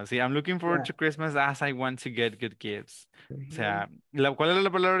mismo. Así, I'm looking forward Yeah. to Christmas as I want to get good gifts. O sea, ¿cuál era la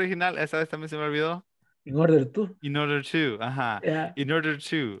palabra original? Esa vez también se me olvidó. In order to. In order to, ajá. Yeah. In order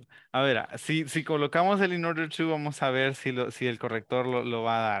to. A ver, si colocamos el in order to, vamos a ver si el corrector lo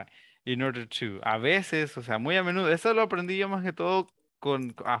va a dar. In order to. A veces, o sea, muy a menudo. Eso lo aprendí yo más que todo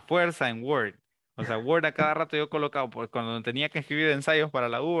a fuerza en Word. O sea, Word a cada rato yo colocado, cuando tenía que escribir ensayos para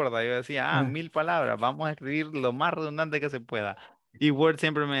la burda, yo decía, 1000 palabras, vamos a escribir lo más redundante que se pueda. Y Word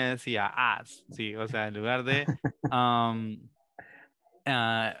siempre me decía, as, sí, o sea, en lugar de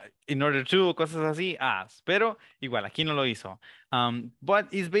in order to, cosas así, as. Pero igual, aquí no lo hizo. But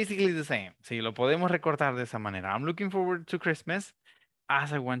it's basically the same. Sí, lo podemos recortar de esa manera. I'm looking forward to Christmas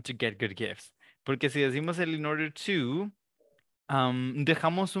as I want to get good gifts. Porque si decimos el in order to,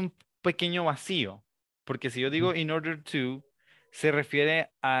 dejamos un pequeño vacío. Porque si yo digo in order to, se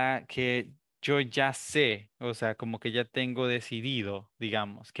refiere a que yo ya sé, o sea, como que ya tengo decidido,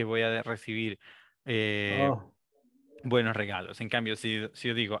 digamos, que voy a recibir buenos regalos. En cambio, si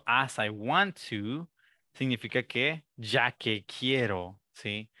yo digo as I want to, significa que ya que quiero,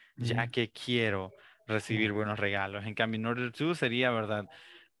 ¿sí? Ya que quiero recibir buenos regalos. En cambio, in order to sería, ¿verdad?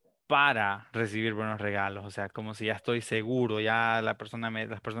 Para recibir buenos regalos, o sea, como si ya estoy seguro, ya las personas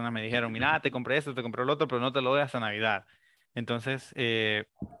me dijeron, mira, te compré esto, te compré lo otro, pero no te lo doy hasta Navidad. Entonces,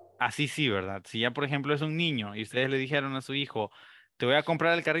 así sí, ¿verdad? Si ya, por ejemplo, es un niño y ustedes le dijeron a su hijo, te voy a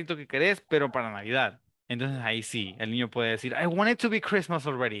comprar el carrito que querés, pero para Navidad. Entonces ahí sí, el niño puede decir, I want it to be Christmas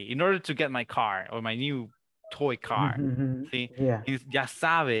already in order to get my car or my new toy car. ¿Sí? Yeah. Y ya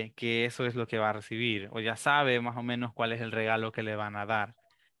sabe que eso es lo que va a recibir o ya sabe más o menos cuál es el regalo que le van a dar.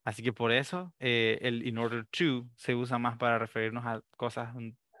 Así que por eso el in order to se usa más para referirnos a cosas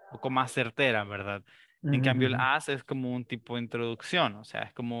un poco más certeras, ¿verdad? En cambio, el as es como un tipo de introducción, o sea,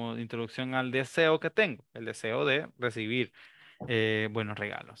 es como introducción al deseo que tengo, el deseo de recibir buenos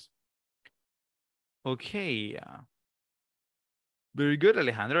regalos. Okay. Very good,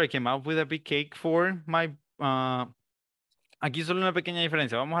 Alejandro. I came up with a big cake for my... Aquí solo una pequeña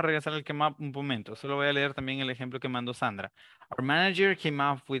diferencia. Vamos a regresar al came up un momento. Solo voy a leer también el ejemplo que mandó Sandra. Our manager came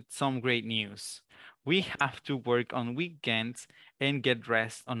up with some great news. We have to work on weekends and get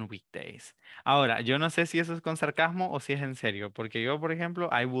rest on weekdays. Ahora, yo no sé si eso es con sarcasmo o si es en serio, porque yo, por ejemplo,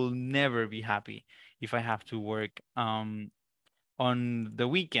 I will never be happy if I have to work on the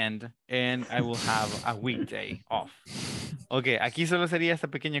weekend and I will have a weekday off. Ok, aquí solo sería este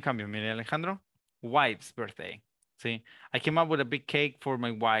pequeño cambio. Mire, Alejandro, wife's birthday. Sí, I came up with a big cake for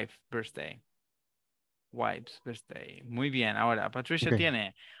my wife's birthday. Wife's birthday. Muy bien. Ahora, Patricia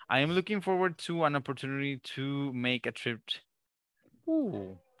tiene, I am looking forward to an opportunity to make a trip.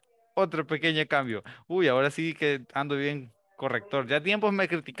 Otro pequeño cambio. Uy, ahora sí que ando bien corrector. Ya tiempos me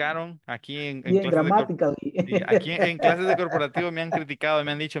criticaron aquí en Bien clases de gramática. sí, aquí en clases de corporativo me han criticado,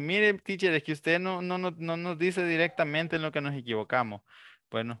 me han dicho, mire, teacher, es que usted no nos dice directamente en lo que nos equivocamos.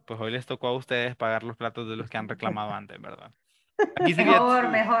 Bueno, pues hoy les tocó a ustedes pagar los platos de los que han reclamado antes, ¿verdad? Aquí sería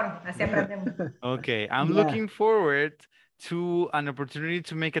Mejor, así aprendemos. Okay, I'm Yeah. looking forward to an opportunity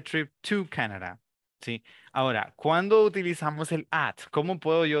to make a trip to Canada. Sí. Ahora, ¿cuándo utilizamos el at? ¿Cómo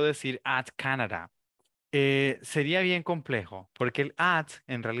puedo yo decir at Canada? Sería bien complejo, porque el at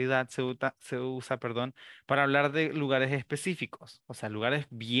en realidad se usa, perdón, para hablar de lugares específicos, o sea, lugares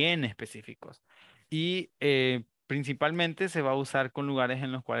bien específicos. Y principalmente se va a usar con lugares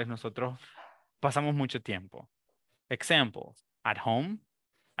en los cuales nosotros pasamos mucho tiempo. Examples, at home,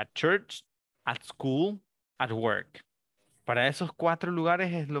 at church, at school, at work. Para esos 4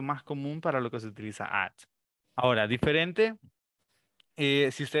 lugares es lo más común para lo que se utiliza at. Ahora, diferente,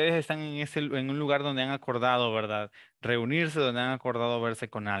 si ustedes están en un lugar donde han acordado, ¿verdad? Reunirse, donde han acordado verse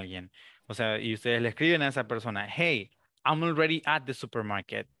con alguien. O sea, y ustedes le escriben a esa persona, hey, I'm already at the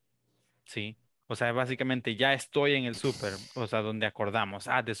supermarket. ¿Sí? O sea, básicamente ya estoy en el super, o sea, donde acordamos,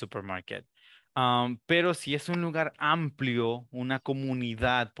 at the supermarket. Pero si es un lugar amplio, una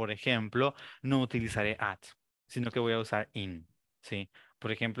comunidad, por ejemplo, no utilizaré at, sino que voy a usar in, ¿sí?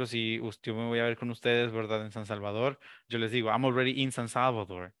 Por ejemplo, si yo me voy a ver con ustedes, ¿verdad? En San Salvador, yo les digo, I'm already in San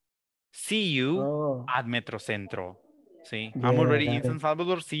Salvador. See you at Metrocentro. See, I'm Yeah, already in got San it.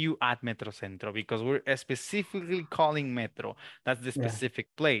 Salvador. See you at Metrocentro because we're specifically calling Metro. That's the Yeah.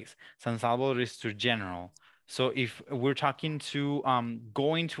 specific place. San Salvador is too general. So if we're talking to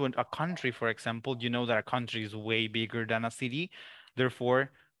going to a country, for example, you know that a country is way bigger than a city.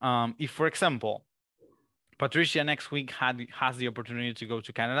 Therefore, if, for example, Patricia next week has the opportunity to go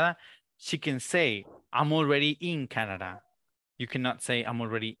to Canada, she can say, I'm already in Canada. you cannot say I'm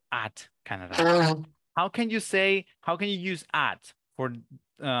already at Canada. How can you use at for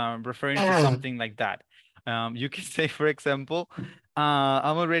referring to something like that? You can say, for example,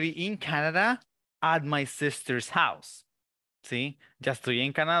 I'm already in Canada at my sister's house. ¿Sí? Ya estoy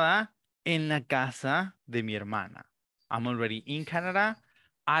en Canadá en la casa de mi hermana. I'm already in Canada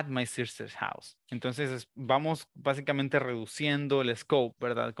at my sister's house. Entonces vamos básicamente reduciendo el scope,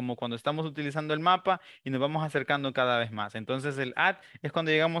 ¿verdad? Como cuando estamos utilizando el mapa y nos vamos acercando cada vez más. Entonces el at es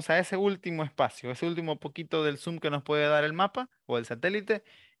cuando llegamos a ese último espacio, ese último poquito del zoom que nos puede dar el mapa o el satélite,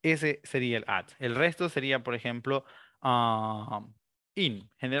 ese sería el at. El resto sería, por ejemplo, in.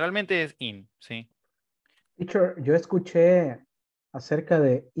 Generalmente es in, ¿sí? Teacher, yo escuché acerca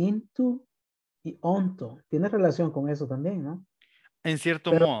de into y onto. Tiene relación con eso también, ¿no? En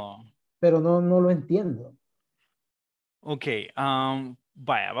cierto modo. Pero no lo entiendo. Ok,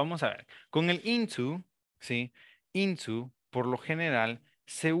 vaya, vamos a ver. Con el into, ¿sí? Into, por lo general,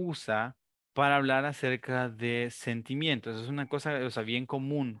 se usa para hablar acerca de sentimientos. Es una cosa, o sea, bien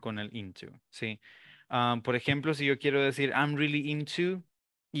común con el into, ¿sí? Por ejemplo, si yo quiero decir I'm really into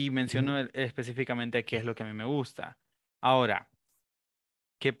y menciono específicamente qué es lo que a mí me gusta. Ahora,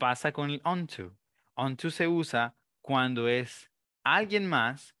 ¿qué pasa con el onto? Onto se usa cuando es alguien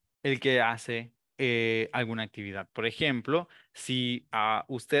más el que hace alguna actividad. Por ejemplo, si a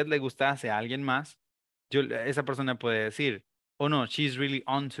usted le gustase a alguien más, esa persona puede decir, oh no, she's really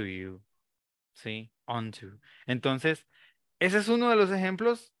onto you. ¿Sí? Onto. Entonces, ese es uno de los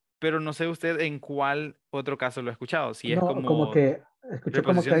ejemplos, pero no sé usted en cuál otro caso lo ha escuchado. Si es No, como como que escuché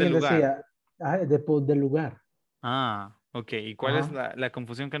como que preposición del alguien lugar. decía, del lugar. Ah, ok. ¿Y cuál es Ajá. la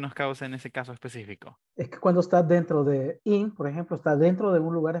confusión que nos causa en ese caso específico? Es que cuando está dentro de in, por ejemplo, está dentro de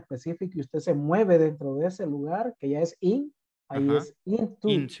un lugar específico y usted se mueve dentro de ese lugar, que ya es in, ahí Ajá. es into.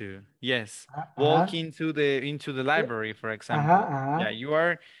 Into, yes. Walk Ajá. into the library, for Ajá, example. Yeah, ajá. you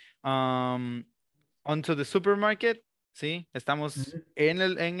are onto the supermarket, ¿sí? Estamos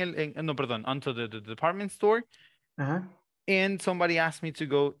no, perdón, onto the department store. Ajá. And somebody asked me to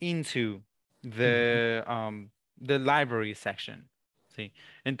go into the library section. Sí.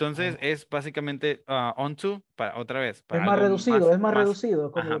 Entonces es básicamente onto para otra vez, para Es más algo reducido, es más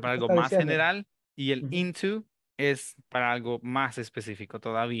reducido, como ajá, lo que para usted algo está más diciendo. general y el into es para algo más específico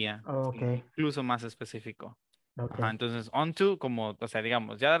todavía, Ok, sí, incluso más específico. ok. Ajá, entonces onto como, o sea,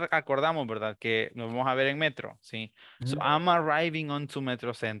 digamos, ya acordamos, ¿verdad? Que nos vamos a ver en metro, ¿sí? So I'm arriving onto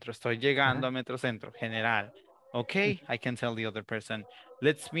Metro Centro, estoy llegando a Metro Centro, general. Okay, I can tell the other person,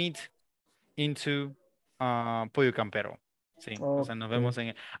 let's meet into Pollo Campero. Sí, o sea, nos vemos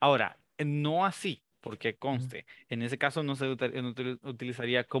en... Ahora, no así, porque conste, en ese caso no se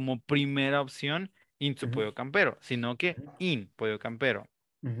utilizaría como primera opción into Pollo Campero, sino que in Pollo Campero.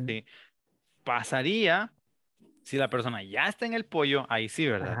 ¿Sí? Pasaría si la persona ya está en el pollo, ahí sí,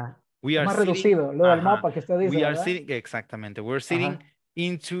 ¿verdad? Ajá. We Es are más sitting, reducido, lo del ajá, mapa que usted dice, we are ¿verdad? sitting, exactamente, we're sitting Ajá.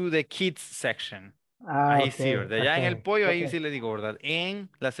 into the kids section. Ah, Ahí ok, sí, ¿verdad? Ya en el ok, pollo, ok. ahí sí le digo, ¿verdad? En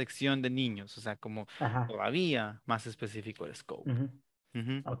la sección de niños, o sea, como Ajá. todavía más específico el scope.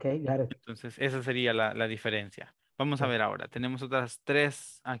 Ujú. Ok, got it. Entonces, esa sería la diferencia. Vamos a ver ahora. Tenemos otras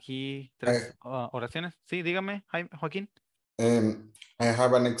tres oraciones. Sí, dígame, Joaquín. I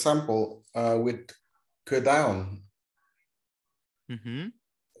have an example with cut down.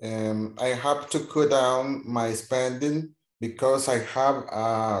 I have to cut down my spending because I have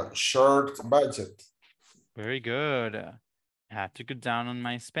a short budget. Very good. I have to cut down on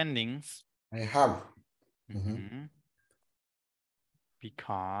my spendings. I have.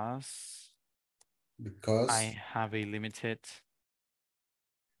 Because I have a limited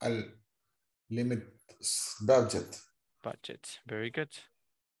budget. Very good.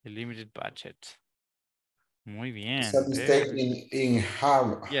 A limited budget. Muy bien. It's a mistake in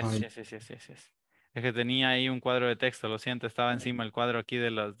have. Yes. Es que tenía ahí un cuadro de texto, lo siento, estaba encima el cuadro aquí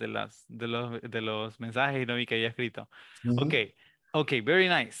de los mensajes y no vi que había escrito. Okay, very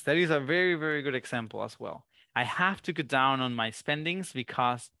nice. That is a very, very good example as well. I have to cut down on my spendings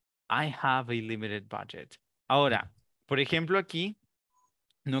because I have a limited budget. Ahora, por ejemplo, aquí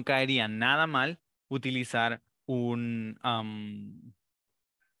no caería nada mal utilizar un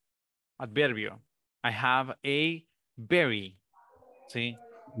adverbio. I have a very, ¿sí?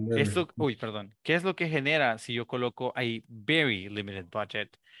 Perdón. ¿Qué es lo que genera si yo coloco a very limited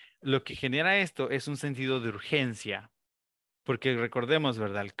budget? Lo que genera esto es un sentido de urgencia. Porque recordemos,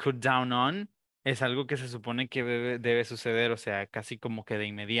 ¿verdad? El cut down on es algo que se supone que debe suceder, o sea, casi como que de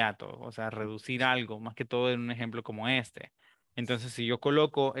inmediato, o sea, reducir algo, más que todo en un ejemplo como este. Entonces, si yo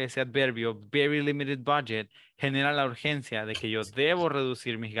coloco ese adverbio, very limited budget, genera la urgencia de que yo debo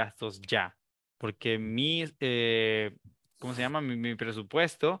reducir mis gastos ya, porque ¿cómo se llama? Mi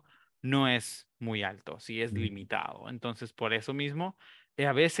presupuesto no es muy alto, sí es limitado. Entonces, por eso mismo,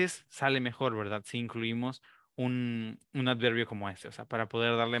 a veces sale mejor, ¿verdad? Si incluimos un adverbio como este, o sea, para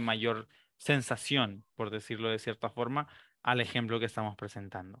poder darle mayor sensación, por decirlo de cierta forma, al ejemplo que estamos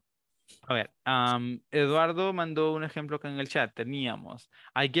presentando. A ver, Eduardo mandó un ejemplo que en el chat teníamos.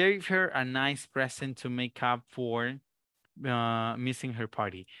 I gave her a nice present to make up for missing her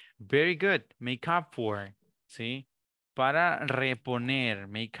party. Very good. Make up for. ¿Sí? Para reponer.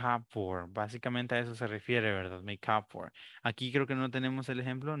 Make up for. Básicamente a eso se refiere, ¿verdad? Make up for. Aquí creo que no tenemos el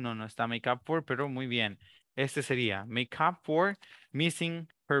ejemplo. No, no está make up for, pero muy bien. Este sería make up for missing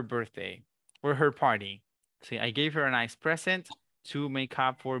her birthday or her party. Sí, I gave her a nice present to make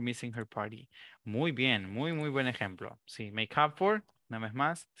up for missing her party. Muy bien, muy, muy buen ejemplo. Sí, make up for, una vez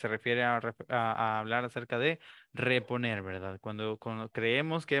más, se refiere a hablar acerca de reponer, ¿verdad? Cuando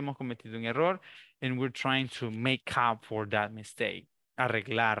creemos que hemos cometido un error and we're trying to make up for that mistake.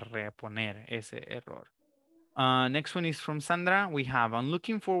 Arreglar, reponer ese error. Next one is from Sandra. We have, I'm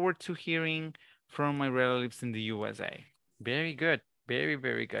looking forward to hearing from my relatives in the USA. Very good. Very,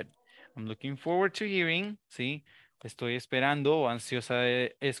 very good. I'm looking forward to hearing, ¿sí? Estoy esperando o ansiosa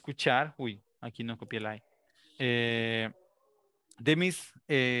de escuchar. Uy, aquí no copié la I. De mis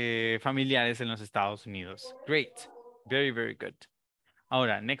familiares en los Estados Unidos. Great. Very, very good.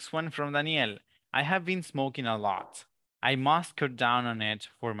 Ahora, next one from Daniel. I have been smoking a lot. I must cut down on it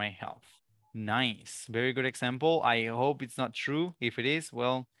for my health. Nice. Very good example. I hope it's not true. If it is,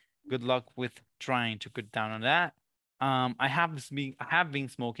 well, good luck with trying to cut down on that. I have been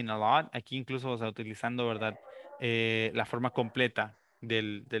smoking a lot. Aquí incluso, o sea, utilizando, ¿verdad? La forma completa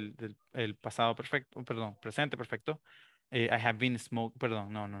del el pasado perfecto, perdón, presente perfecto. I have been smoking,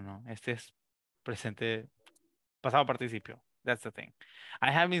 perdón, no. Este es presente, pasado participio. That's the thing.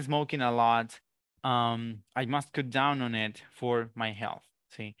 I have been smoking a lot. I must cut down on it for my health.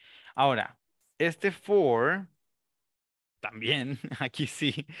 ¿Sí? Ahora, este for también, aquí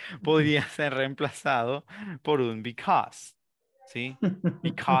sí, podría ser reemplazado por un because. ¿Sí?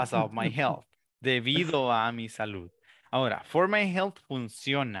 Because of my health. Debido a mi salud. Ahora, for my health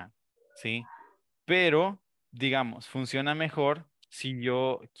funciona. ¿Sí? Pero, digamos, funciona mejor si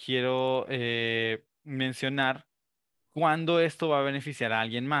yo quiero mencionar cuándo esto va a beneficiar a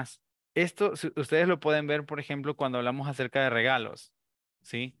alguien más. Esto, ustedes lo pueden ver, por ejemplo, cuando hablamos acerca de regalos,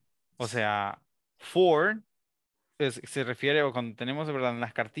 ¿sí? O sea, for se refiere, o cuando tenemos, ¿verdad?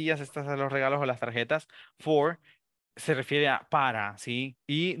 Las cartillas estas de los regalos o las tarjetas, for se refiere a para, ¿sí?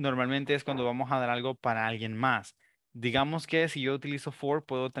 Y normalmente es cuando vamos a dar algo para alguien más. Digamos que si yo utilizo for,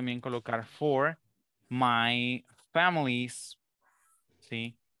 puedo también colocar for my family's,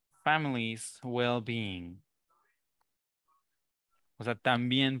 ¿sí? Family's well-being. O sea,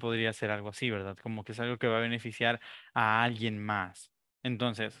 también podría ser algo así, ¿verdad? Como que es algo que va a beneficiar a alguien más.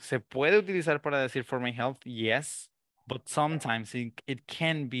 Entonces, ¿se puede utilizar para decir for my health? Yes, but sometimes it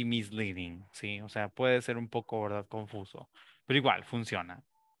can be misleading, ¿sí? O sea, puede ser un poco, ¿verdad? Confuso. Pero igual, funciona.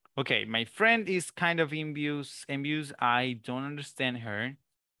 Okay, my friend is kind of envious. I don't understand her.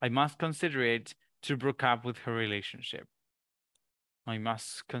 I must consider it to break up with her relationship. I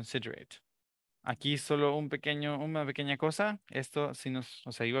must consider it. Aquí solo una pequeña cosa. Esto sí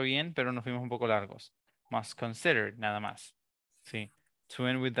o sea, iba bien, pero nos fuimos un poco largos. Must consider, nada más. Sí. To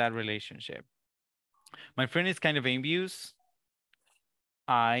end with that relationship. My friend is kind of envious.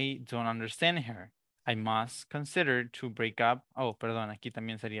 I don't understand her. I must consider to break up. Oh, perdón, aquí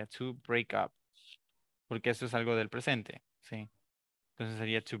también sería to break up. Porque eso es algo del presente. Sí. Entonces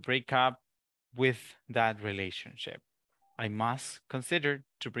sería to break up with that relationship. I must consider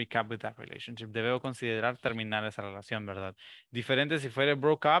to break up with that relationship. Debo considerar terminar esa relación, ¿verdad? Diferente si fuera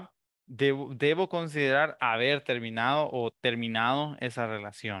broke up, debo considerar haber terminado o terminado esa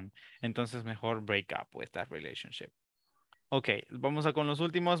relación. Entonces mejor break up with that relationship. Ok, vamos a con los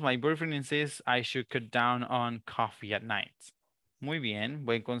últimos. My boyfriend insists I should cut down on coffee at night. Muy bien,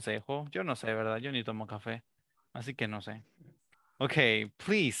 buen consejo. Yo no sé, ¿verdad? Yo ni tomo café. Así que no sé. Okay,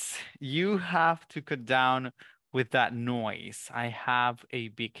 please, you have to cut down with that noise. I have a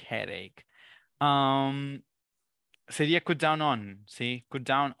big headache. Sería cut down on, ¿sí? Cut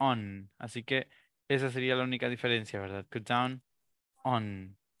down on. Así que esa sería la única diferencia, ¿verdad? Cut down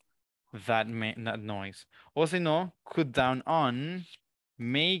on that noise. O si no, cut down on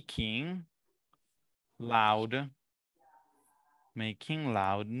making loud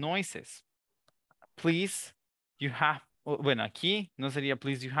noises. Please, you have, bueno, aquí no sería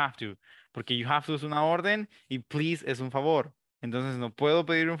please you have to, porque you have to es una orden y please es un favor. Entonces no puedo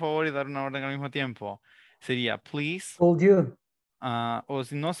pedir un favor y dar una orden al mismo tiempo. Sería please. Told you. O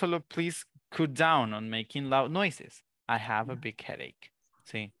si no, solo please cut down on making loud noises. I have a big headache.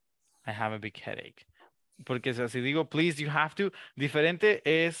 Sí, I have a big headache. Porque o sea, si digo, please, you have to, diferente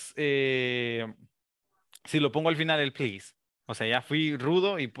es si lo pongo al final el please. O sea, ya fui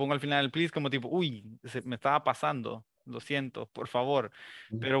rudo y pongo al final el please como tipo, uy, me estaba pasando. Lo siento, por favor.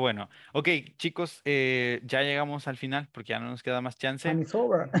 Pero bueno, ok, chicos, ya llegamos al final porque ya no nos queda más chance. Time is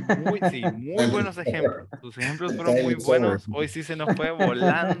over. Sí, muy buenos ejemplos. Sus ejemplos fueron muy buenos. Hoy sí se nos fue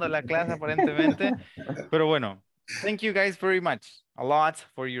volando la clase aparentemente. Pero bueno, thank you guys very much a lot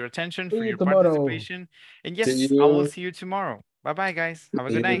for your attention, for your participation. And yes, I will see you tomorrow. Bye bye, guys. Have a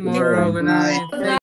good night. Tomorrow, good night.